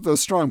 Except that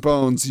those strong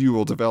bones you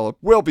will develop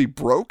will be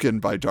broken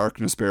by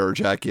Darkness bearer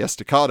Jackie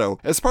Estacado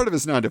as part of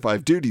his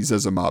 9-to-5 duties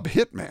as a mob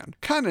hitman.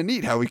 Kinda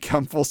neat how we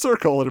come full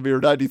circle in a mere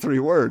 93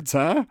 words,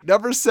 huh?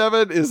 Number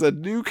 7 is a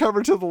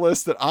newcomer to the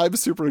list that I'm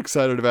super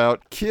excited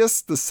about.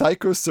 Kiss the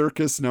Psycho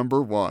Circus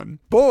number 1.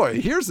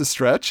 Boy, here's a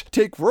stretch.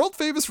 Take world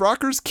famous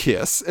rockers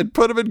Kiss and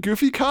put them in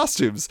goofy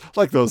costumes,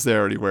 like those they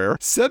already wear.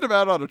 Send them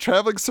out on a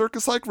traveling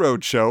circus like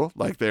Roadshow,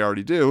 like they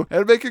already do,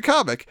 and make a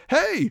comic.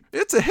 Hey,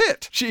 it's a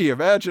hit. Gee,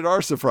 imagine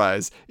our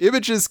surprise.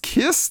 Image's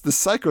Kiss the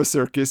Psycho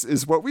Circus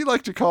is what we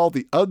like to call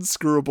the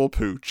unscrewable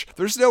pooch.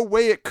 There's no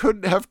way it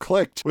couldn't have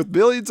clicked. With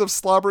millions of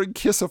slobbering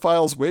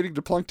Kissophiles waiting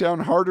to plunk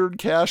down hard-earned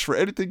cash for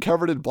anything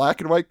covered in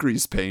black and white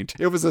grease paint,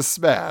 it was a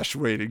smash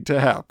waiting to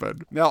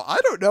happen. Now, I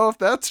don't know if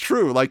that's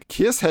true. Like,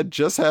 Kiss had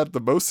just had the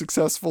most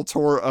successful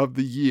tour of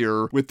the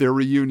year with their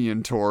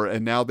reunion tour,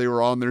 and now they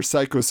were on their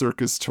Psycho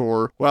Circus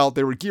tour. Well,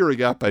 they were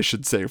gearing up, I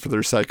should say, for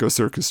their Psycho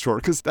Circus tour,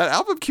 because that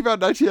album came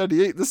out in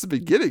 1998. This is the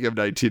beginning of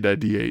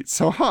 1998.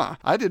 So,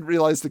 I didn't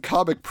realize the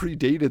comic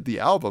predated the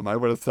album. I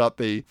would have thought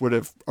they would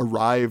have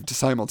arrived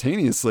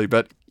simultaneously,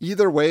 but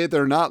Either way,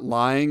 they're not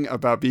lying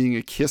about being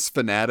a Kiss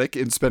fanatic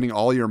and spending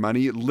all your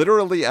money.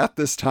 Literally at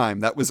this time,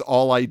 that was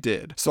all I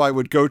did. So I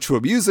would go to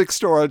a music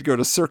store, I'd go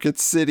to Circuit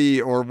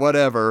City or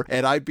whatever,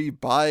 and I'd be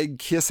buying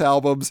Kiss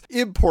albums,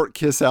 import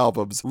Kiss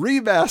albums,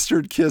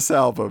 remastered Kiss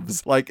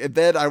albums. And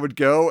then I would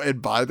go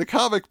and buy the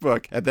comic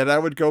book, and then I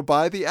would go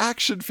buy the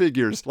action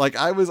figures.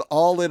 I was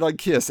all in on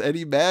Kiss,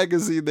 any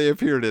magazine they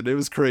appeared in. It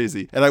was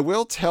crazy. And I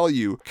will tell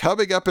you,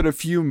 coming up in a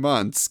few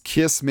months,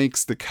 Kiss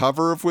makes the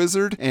cover of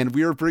Wizard, and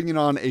we are bringing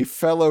on a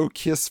fellow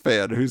Kiss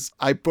fan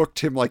I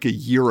booked him a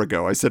year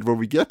ago. I said, when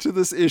we get to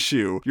this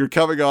issue, you're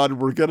coming on,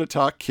 we're going to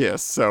talk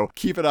Kiss. So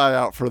keep an eye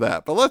out for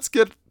that. But let's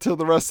get to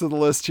the rest of the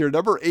list here.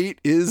 Number 8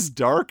 is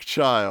Dark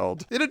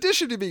Child. In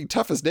addition to being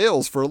tough as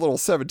nails for a little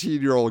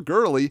 17-year-old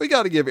girly, we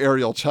gotta give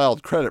Ariel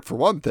Child credit for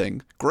one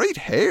thing. Great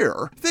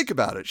hair. Think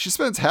about it. She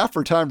spends half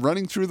her time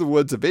running through the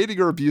woods evading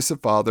her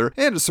abusive father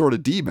and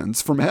assorted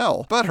demons from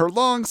hell. But her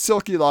long,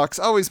 silky locks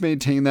always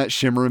maintain that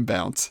shimmer and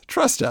bounce.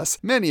 Trust us,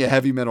 many a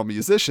heavy metal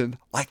musician,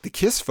 like the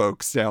Kiss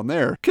folks down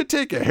there, could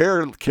take a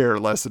hair care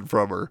lesson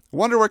from her.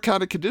 Wonder what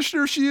kind of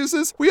conditioner she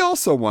uses? We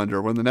also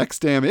wonder when the next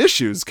damn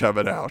issue's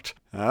coming out.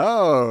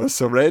 Oh,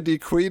 so Randy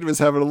Queen was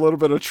having a little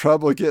bit of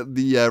trouble getting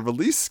the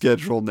release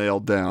schedule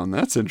nailed down.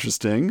 That's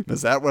interesting.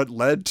 Is that what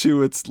led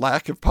to its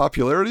lack of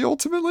popularity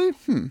ultimately?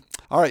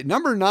 All right,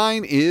 number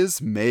 9 is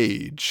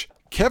Mage.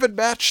 Kevin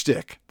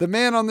Matchstick, the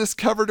man on this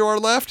cover to our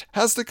left,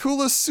 has the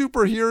coolest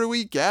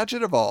superhero-y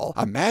gadget of all,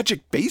 a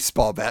magic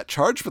baseball bat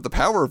charged with the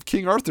power of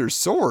King Arthur's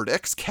sword,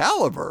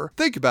 Excalibur.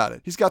 Think about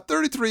it. He's got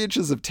 33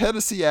 inches of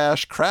Tennessee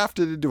ash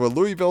crafted into a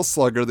Louisville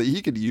slugger that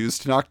he can use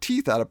to knock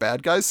teeth out of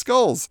bad guys'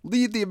 skulls,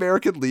 lead the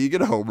American League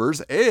in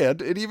homers,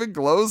 and it even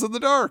glows in the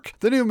dark.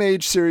 The new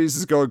Mage series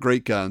is going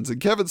great guns,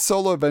 and Kevin's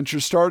solo adventure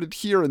started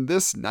here in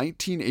this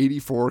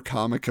 1984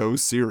 Comico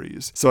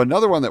series. So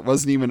another one that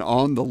wasn't even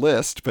on the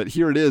list, but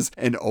here it is,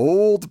 an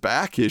old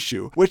back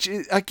issue, which,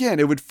 again,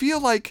 it would feel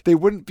like they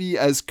wouldn't be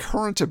as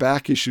current a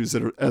back issues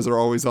as are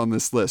always on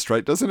this list,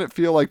 right? Doesn't it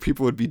feel like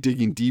people would be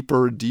digging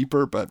deeper and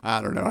deeper? But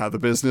I don't know how the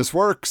business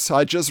works.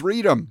 I just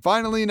read them.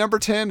 Finally, number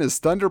 10 is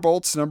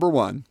Thunderbolts number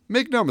 1.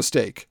 Make no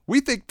mistake, we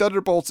think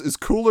Thunderbolts is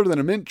cooler than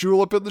a mint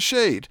julep in the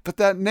shade, but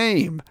that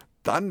name,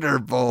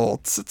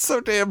 Thunderbolts. It's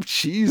so damn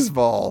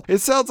cheeseball.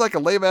 It sounds like a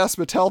lame-ass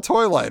Mattel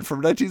toy line from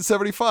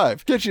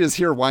 1975. Can't you just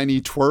hear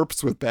whiny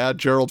twerps with bad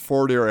Gerald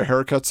Ford era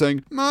haircut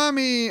saying,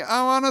 "Mommy,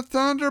 I want a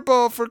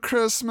Thunderbolt for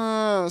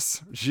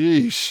Christmas."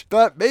 Sheesh.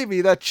 But maybe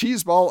that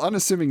cheeseball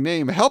unassuming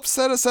name helps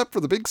set us up for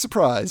the big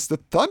surprise. The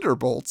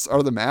Thunderbolts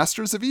are the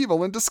masters of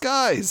evil in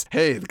disguise.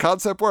 Hey, the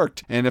concept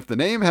worked. And if the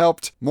name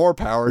helped, more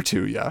power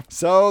to ya.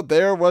 So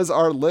there was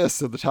our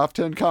list of the top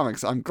 10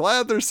 comics. I'm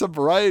glad there's some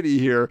variety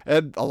here,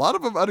 and a lot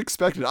of them unexpected.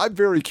 I'm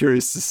very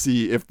curious to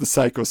see if the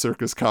Psycho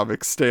Circus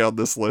comics stay on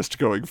this list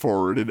going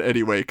forward in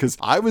any way, because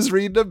I was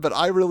reading them, but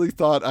I really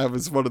thought I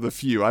was one of the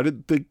few. I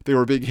didn't think they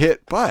were a big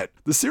hit, but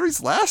the series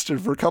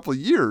lasted for a couple of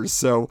years,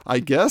 so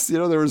I guess,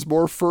 there was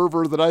more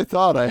fervor than I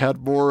thought. I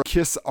had more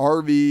Kiss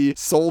Army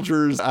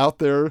soldiers out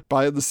there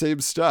buying the same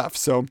stuff.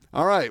 So,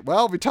 all right,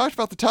 well, we talked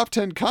about the top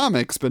 10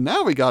 comics, but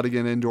now we got to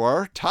get into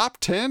our top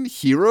 10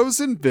 heroes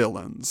and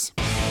villains.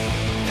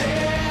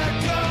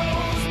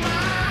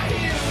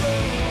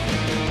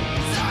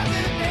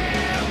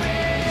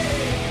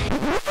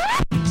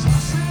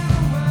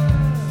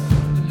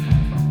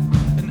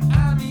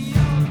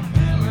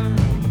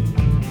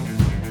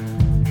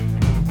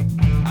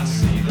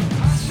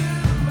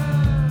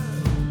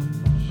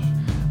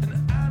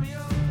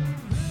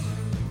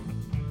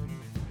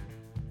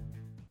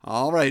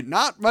 All right,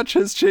 not much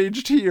has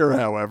changed here,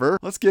 however.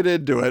 Let's get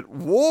into it.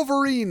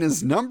 Wolverine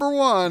is number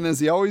 1, as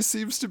he always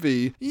seems to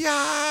be.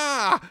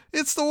 Yeah!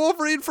 It's the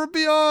Wolverine from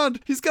Beyond!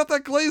 He's got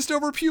that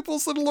glazed-over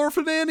pupils little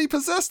orphan Annie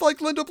possessed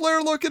like Linda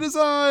Blair look in his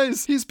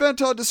eyes! He's bent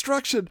on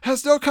destruction,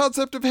 has no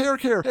concept of hair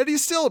care, and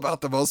he's still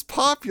about the most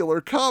popular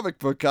comic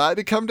book guy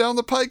to come down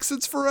the pike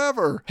since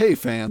forever. Hey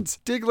fans,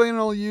 dig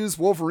Lionel Yu's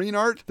Wolverine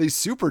art? They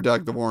super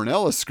dug the Warren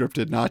Ellis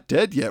scripted Not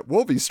Dead Yet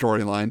Wolvie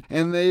storyline,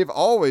 and they've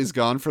always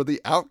gone for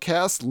the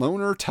outcast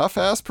loner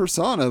tough-ass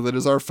persona that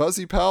is our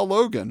fuzzy pal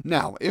Logan.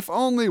 Now, if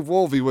only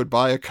Wolvie would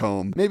buy a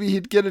comb, maybe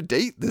he'd get a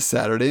date this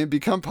Saturday and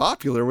become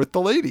popular with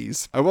the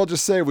ladies. I will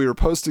just say we were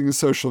posting in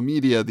social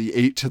media the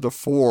 8 to the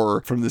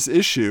 4 from this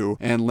issue,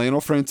 and Lionel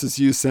Francis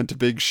Yu sent a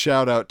big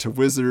shout out to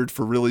Wizard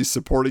for really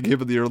supporting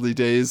him in the early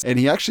days, and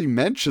he actually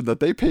mentioned that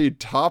they paid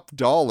top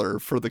dollar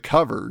for the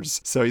covers.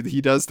 So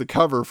he does the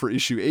cover for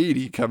issue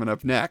 80 coming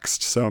up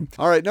next. So,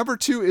 all right, number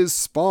 2 is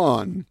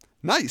Spawn.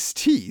 Nice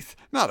teeth.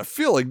 Not a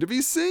feeling to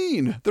be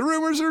seen. The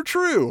rumors are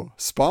true.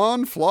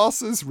 Spawn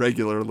flosses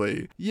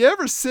regularly. You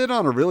ever sit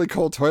on a really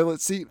cold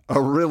toilet seat? A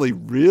really,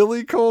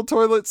 really cold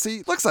toilet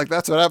seat? Looks like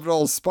that's what happened to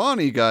old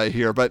Spawny guy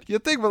here, but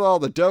you'd think with all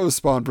the dough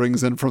Spawn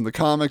brings in from the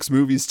comics,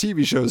 movies,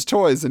 TV shows,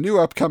 toys, and new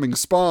upcoming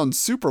Spawn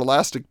super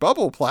elastic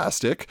bubble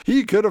plastic,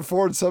 he could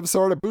afford some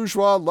sort of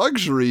bourgeois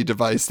luxury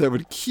device that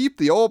would keep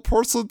the old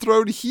porcelain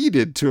throne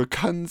heated to a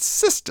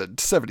consistent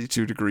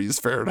 72 degrees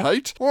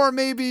Fahrenheit. Or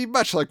maybe,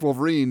 much like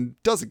Wolverine, Spawn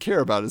doesn't care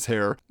about his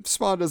hair.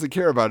 Spawn doesn't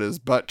care about his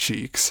butt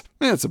cheeks.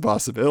 It's a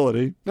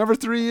possibility. Number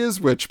 3 is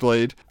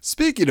Witchblade.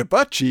 Speaking of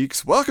butt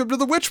cheeks, welcome to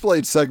the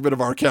Witchblade segment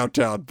of our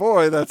countdown.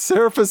 Boy, that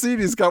Sarah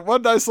Fazzini's got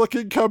one nice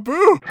looking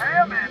kaboo.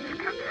 Damage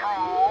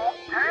control!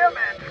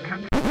 Damage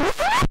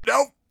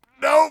control!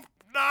 Nope,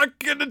 not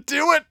gonna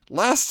do it.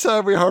 Last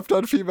time we harped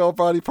on female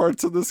body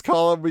parts in this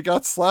column, we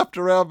got slapped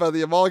around by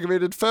the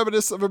Amalgamated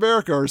Feminists of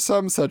America or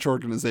some such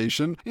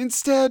organization.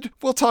 Instead,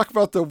 we'll talk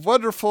about the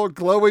wonderful,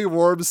 glowy,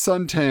 warm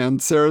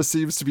suntan Sarah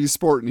seems to be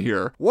sporting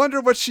here.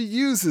 Wonder what she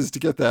uses to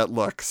get that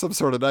look. Some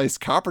sort of nice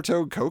copper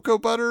tone cocoa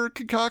butter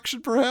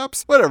concoction,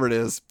 perhaps? Whatever it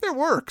is, it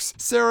works.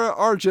 Sarah,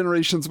 our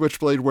generation's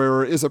Witchblade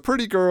wearer, is a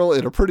pretty girl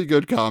in a pretty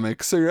good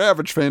comic, so your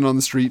average fan on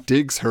the street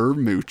digs her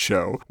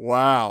mucho.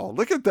 Wow,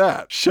 look at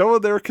that.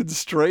 Showing their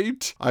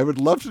constraint. I would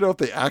love to know if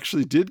they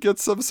actually did get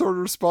some sort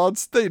of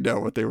response. They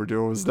know what they were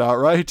doing was not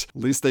right.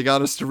 At least they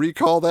got us to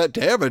recall that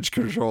damage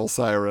control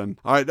siren.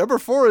 All right, number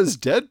 4 is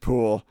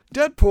Deadpool.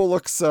 Deadpool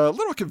looks a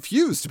little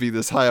confused to be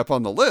this high up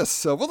on the list,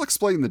 so we'll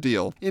explain the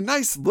deal in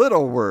nice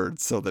little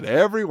words so that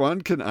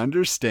everyone can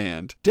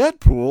understand.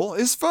 Deadpool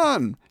is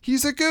fun.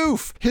 He's a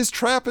goof. His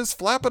trap is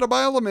flapping a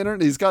mile a minute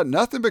and he's got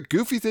nothing but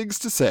goofy things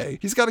to say.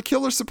 He's got a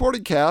killer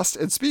supporting cast,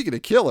 and speaking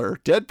of killer,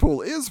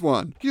 Deadpool is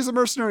one. He's a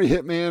mercenary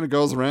hitman who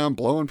goes around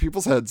blowing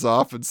people's heads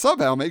off and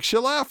somehow makes you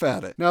laugh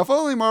at it. Now, if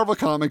only Marvel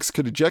Comics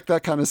could inject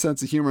that kind of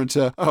sense of humor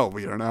into,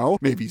 we don't know,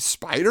 maybe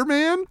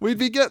Spider-Man? We'd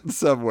be getting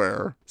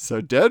somewhere.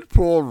 So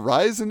Deadpool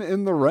rising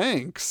in the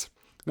ranks.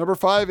 Number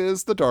 5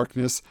 is The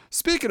Darkness.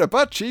 Speaking of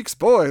butt cheeks,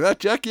 boy, that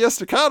Jackie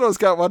Estacato's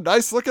got one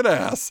nice looking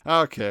ass.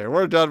 Okay,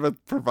 we're done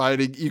with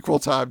providing equal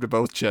time to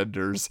both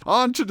genders.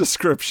 On to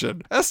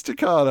description.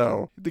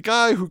 Estacato, the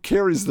guy who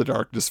carries the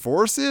Darkness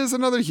Force, is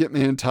another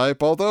Hitman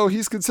type, although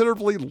he's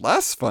considerably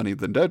less funny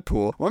than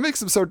Deadpool. What makes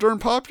him so darn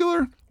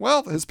popular?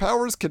 Well, his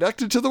power is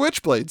connected to the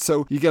Witchblade,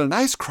 so you get a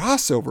nice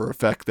crossover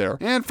effect there.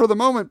 And for the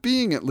moment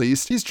being, at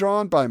least, he's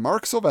drawn by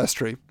Mark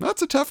Silvestri.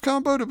 That's a tough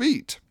combo to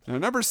beat. Now,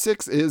 number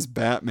 6 is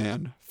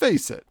Batman.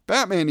 Face it,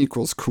 Batman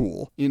equals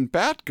cool. In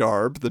Bat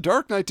garb, the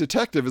Dark Knight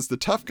detective is the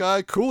tough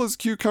guy, cool as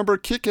cucumber,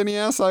 kick any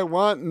ass I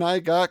want, and I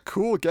got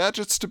cool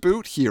gadgets to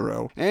boot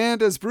hero.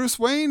 And as Bruce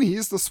Wayne,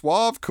 he's the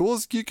suave, cool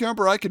as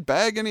cucumber, I could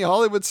bag any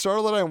Hollywood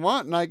starlet I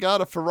want, and I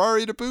got a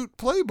Ferrari to boot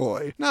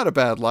playboy. Not a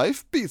bad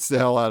life, beats the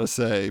hell out of,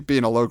 say,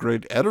 being a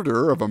low-grade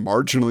editor of a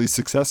marginally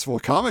successful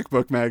comic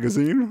book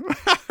magazine.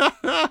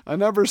 A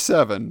number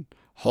 7,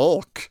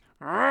 Hulk.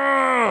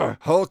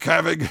 Hulk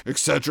having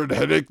Excedrin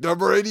headache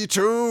number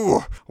 82.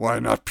 Why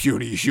not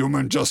puny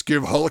human just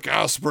give Hulk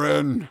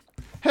aspirin?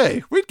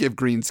 Hey, we'd give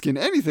Greenskin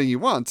anything he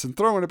wants and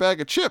throw in a bag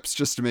of chips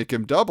just to make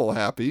him double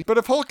happy. But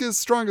if Hulk is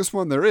strongest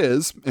one there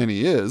is, and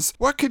he is,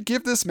 what could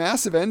give this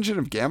massive engine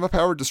of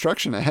gamma-powered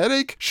destruction a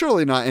headache?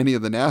 Surely not any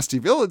of the nasty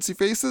villains he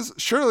faces.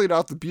 Surely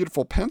not the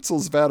beautiful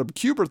pencils of Adam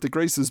Kubert that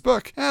grace his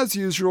book. As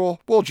usual,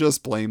 we'll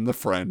just blame the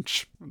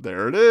French.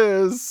 There it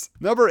is.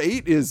 Number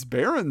 8 is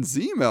Baron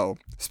Zemo.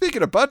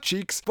 Speaking of butt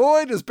cheeks,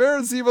 boy, does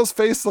Baron Zemo's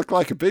face look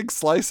like a big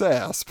slice of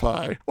ass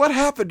pie. What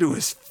happened to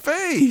his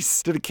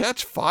face? Did it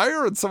catch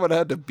fire and someone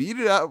had to beat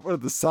it out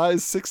with a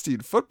size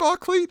 16 football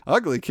cleat?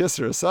 Ugly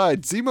kisser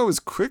aside, Zemo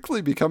is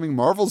quickly becoming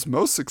Marvel's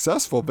most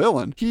successful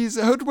villain. He's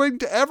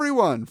hoodwinked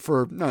everyone,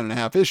 for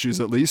 9.5 issues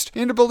at least,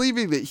 into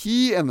believing that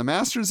he and the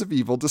Masters of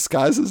Evil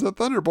disguised as the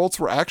Thunderbolts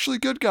were actually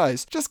good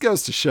guys. Just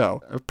goes to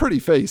show, a pretty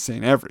face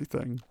ain't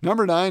everything.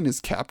 Number 9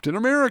 is Captain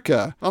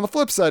America. On the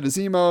flip side of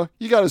Zemo,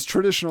 you got his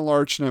traditional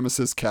arch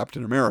nemesis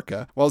Captain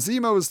America. While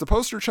Zemo is the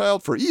poster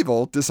child for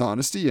evil,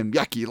 dishonesty, and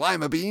yucky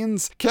lima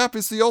beans, Cap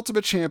is the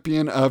ultimate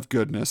champion of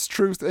goodness,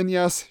 truth, and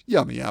yes,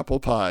 yummy apple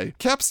pie.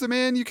 Cap's the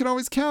man you can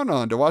always count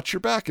on to watch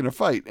your back in a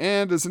fight,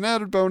 and as an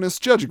added bonus,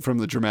 judging from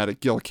the dramatic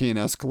Gil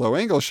Kane-esque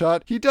low-angle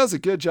shot, he does a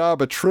good job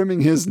of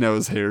trimming his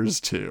nose hairs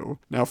too.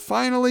 Now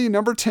finally,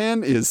 number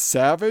 10 is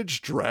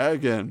Savage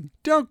Dragon.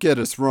 Don't get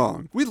us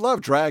wrong, we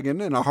love Dragon,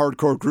 and a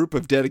hardcore group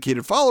of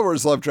dedicated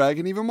followers love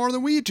Dragon even more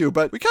than we do,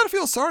 but we kind of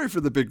feel sorry for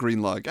the big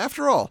green lug.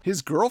 After all,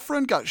 his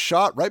girlfriend got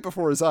shot right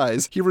before his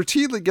eyes, he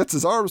routinely gets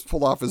his arms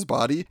pulled off his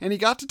body, and he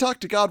got to talk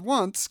to God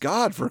once,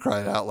 God for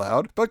crying out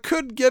loud, but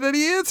couldn't get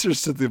any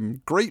answers to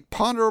them great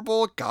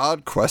ponderable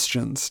God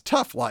questions.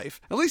 Tough life.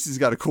 At least he's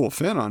got a cool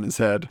fin on his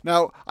head.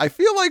 Now, I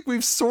feel like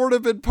we've sort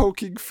of been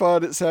poking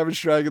fun at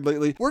Savage Dragon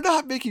lately. We're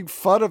not making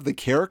fun of the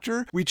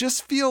character, we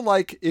just feel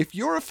like if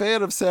you're a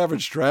fan of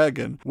Savage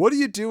Dragon, what are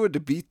you doing to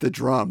beat the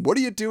drum? What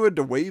are you doing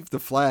to wave the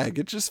flag?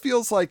 It just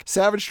feels like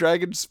Savage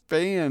Dragon's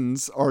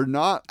fans are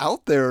not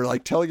out there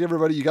like telling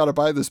everybody you gotta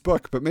buy this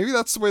book, but maybe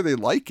that's the way they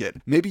like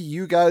it. Maybe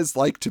you guys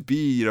like to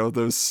be,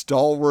 those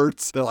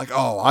stalwarts. They're like,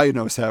 oh, I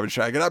know Savage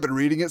Dragon. I've been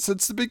reading it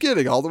since the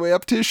beginning, all the way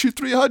up to issue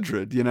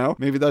 300,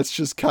 Maybe that's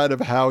just kind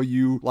of how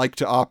you like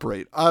to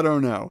operate. I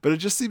don't know. But it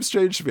just seems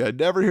strange to me. I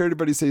never hear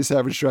anybody say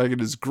Savage Dragon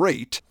is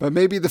great, but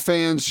maybe the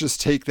fans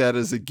just take that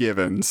as a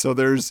given, so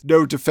there's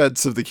no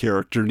defense of the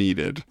character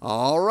needed.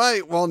 All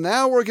right, well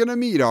now we're gonna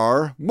meet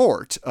our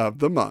Mort of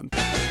the Month.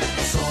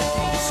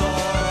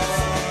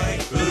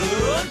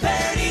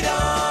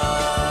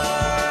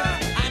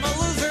 I'm a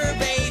loser,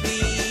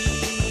 baby.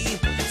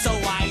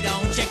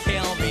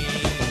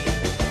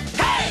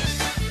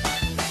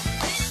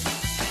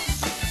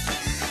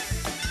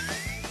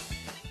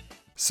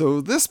 So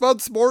this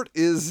month's mort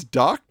is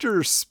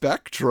Dr.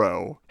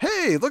 Spectro.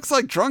 Hey, looks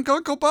like drunk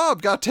Uncle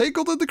Bob got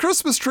tangled in the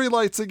Christmas tree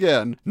lights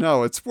again.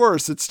 No, it's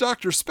worse. It's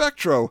Dr.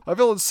 Spectro, a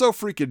villain so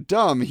freaking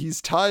dumb,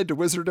 he's tied to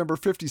Wizard number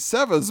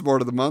 57's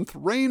mort of the month,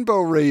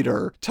 Rainbow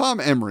Raider. Tom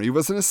Emery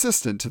was an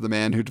assistant to the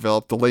man who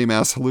developed the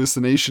lame-ass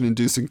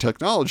hallucination-inducing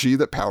technology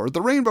that powered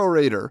the Rainbow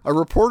Raider. A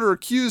reporter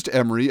accused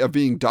Emery of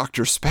being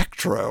Dr.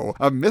 Spectro,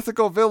 a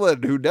mythical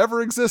villain who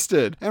never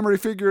existed. Emery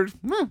figured,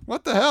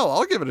 what the hell,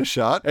 I'll give it a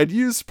shot, and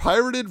used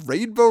pirated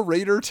Rainbow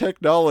Raider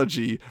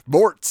technology,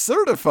 mort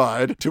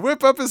certified, to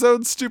whip up his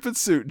own stupid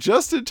suit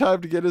just in time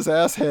to get his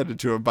ass handed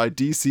to him by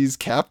DC's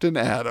Captain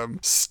Atom.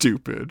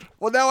 Stupid.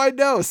 Well, now I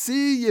know.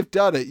 See, you've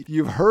done it.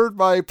 You've heard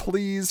my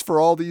pleas for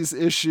all these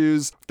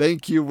issues.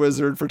 Thank you,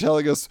 Wizard, for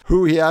telling us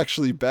who he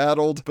actually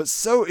battled. But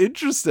so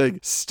interesting.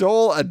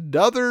 Stole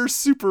another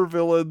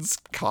supervillain's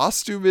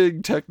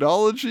costuming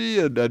technology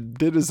and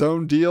did his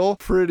own deal.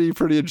 Pretty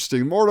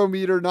interesting.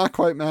 Mortometer not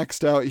quite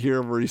maxed out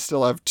here, where you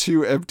still have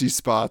 2 empty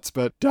spots,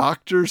 but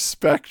Dr.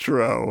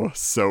 Spectro,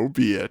 so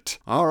be it.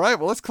 All right,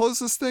 well, let's close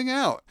this thing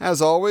out.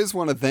 As always,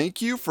 want to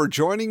thank you for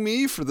joining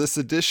me for this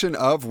edition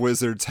of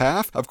Wizard's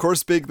Half. Of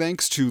course, big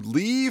thanks to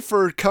Lee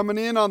for coming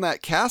in on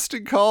that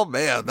casting call.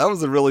 Man, that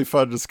was a really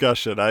fun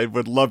discussion. I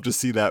would love to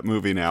see that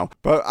movie now.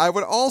 But I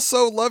would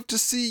also love to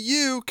see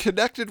you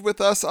connected with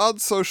us on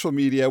social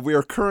media. We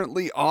are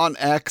currently on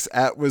X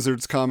at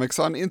Wizards Comics,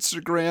 on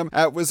Instagram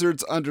at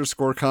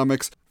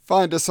Wizards_comics.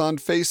 Find us on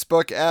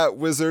Facebook at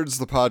Wizards,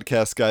 the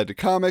podcast guide to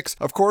comics.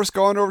 Of course,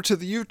 go on over to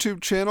the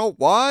YouTube channel.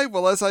 Why?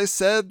 Well, as I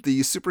said,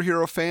 the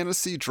Superhero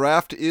Fantasy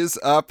Draft is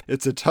up.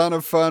 It's a ton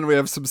of fun. We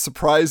have some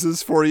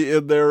surprises for you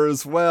in there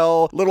as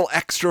well. Little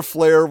extra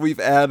flair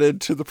we've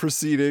added to the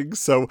proceedings,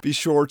 so be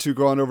sure to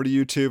go on over to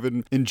YouTube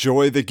and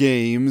enjoy the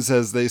games,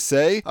 as they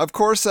say. Of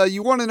course,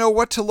 you want to know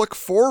what to look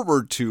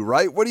forward to,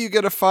 right? What are you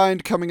going to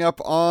find coming up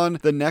on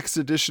the next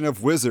edition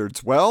of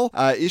Wizards? Well,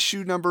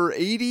 issue number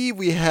 80,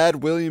 we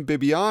had William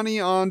Bibiani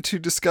on to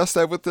discuss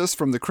that with us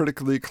from the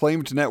critically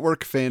acclaimed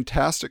network.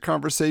 Fantastic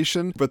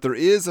conversation, but there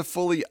is a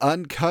fully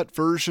uncut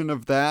version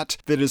of that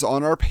is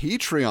on our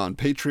Patreon,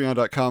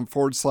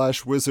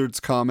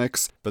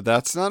 patreon.com/wizardscomics. But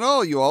that's not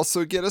all. You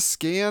also get a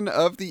scan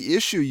of the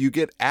issue. You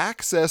get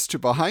access to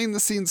behind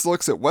the scenes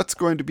looks at what's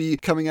going to be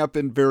coming up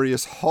in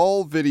various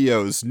haul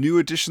videos, new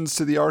additions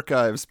to the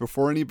archives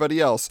before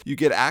anybody else. You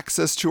get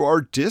access to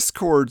our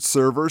Discord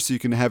server, so you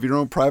can have your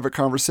own private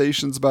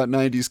conversations about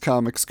 90s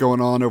comics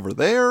going on over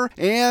there.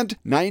 And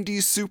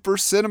 90s Super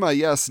Cinema.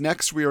 Yes,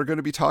 next we are going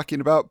to be talking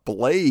about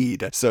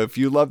Blade. So if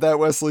you love that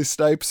Wesley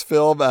Snipes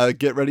film,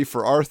 get ready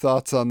for our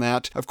thoughts on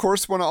that. Of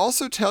course, want to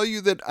also tell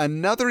you that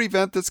another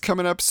event that's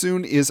coming up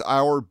soon is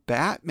our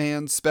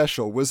Batman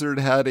special. Wizard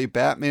had a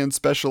Batman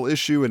special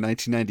issue in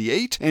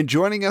 1998, and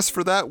joining us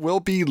for that will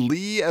be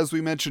Lee, as we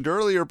mentioned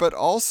earlier, but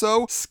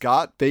also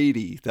Scott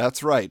Beatty.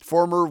 That's right,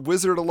 former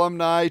Wizard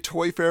alumni,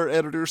 Toy Fair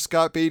editor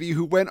Scott Beatty,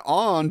 who went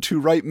on to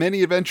write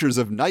many adventures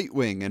of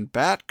Nightwing and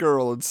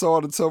Batgirl and so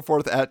on and so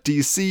forth at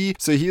DC.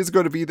 So he is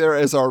going to be there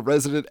as our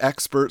resident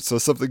expert, so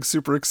something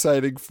super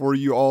exciting for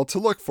you all to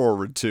look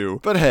forward to.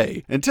 But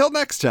hey, until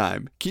next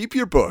time, keep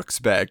your books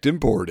bagged and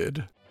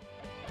boarded.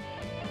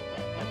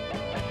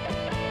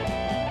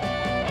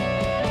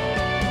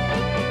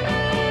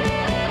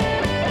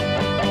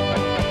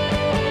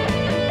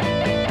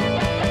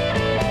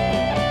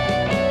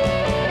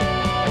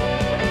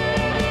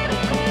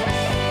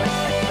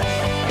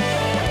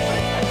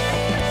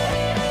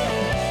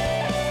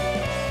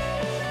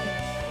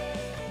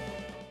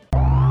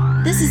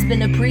 This has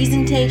been a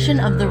presentation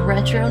of the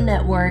Retro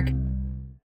Network.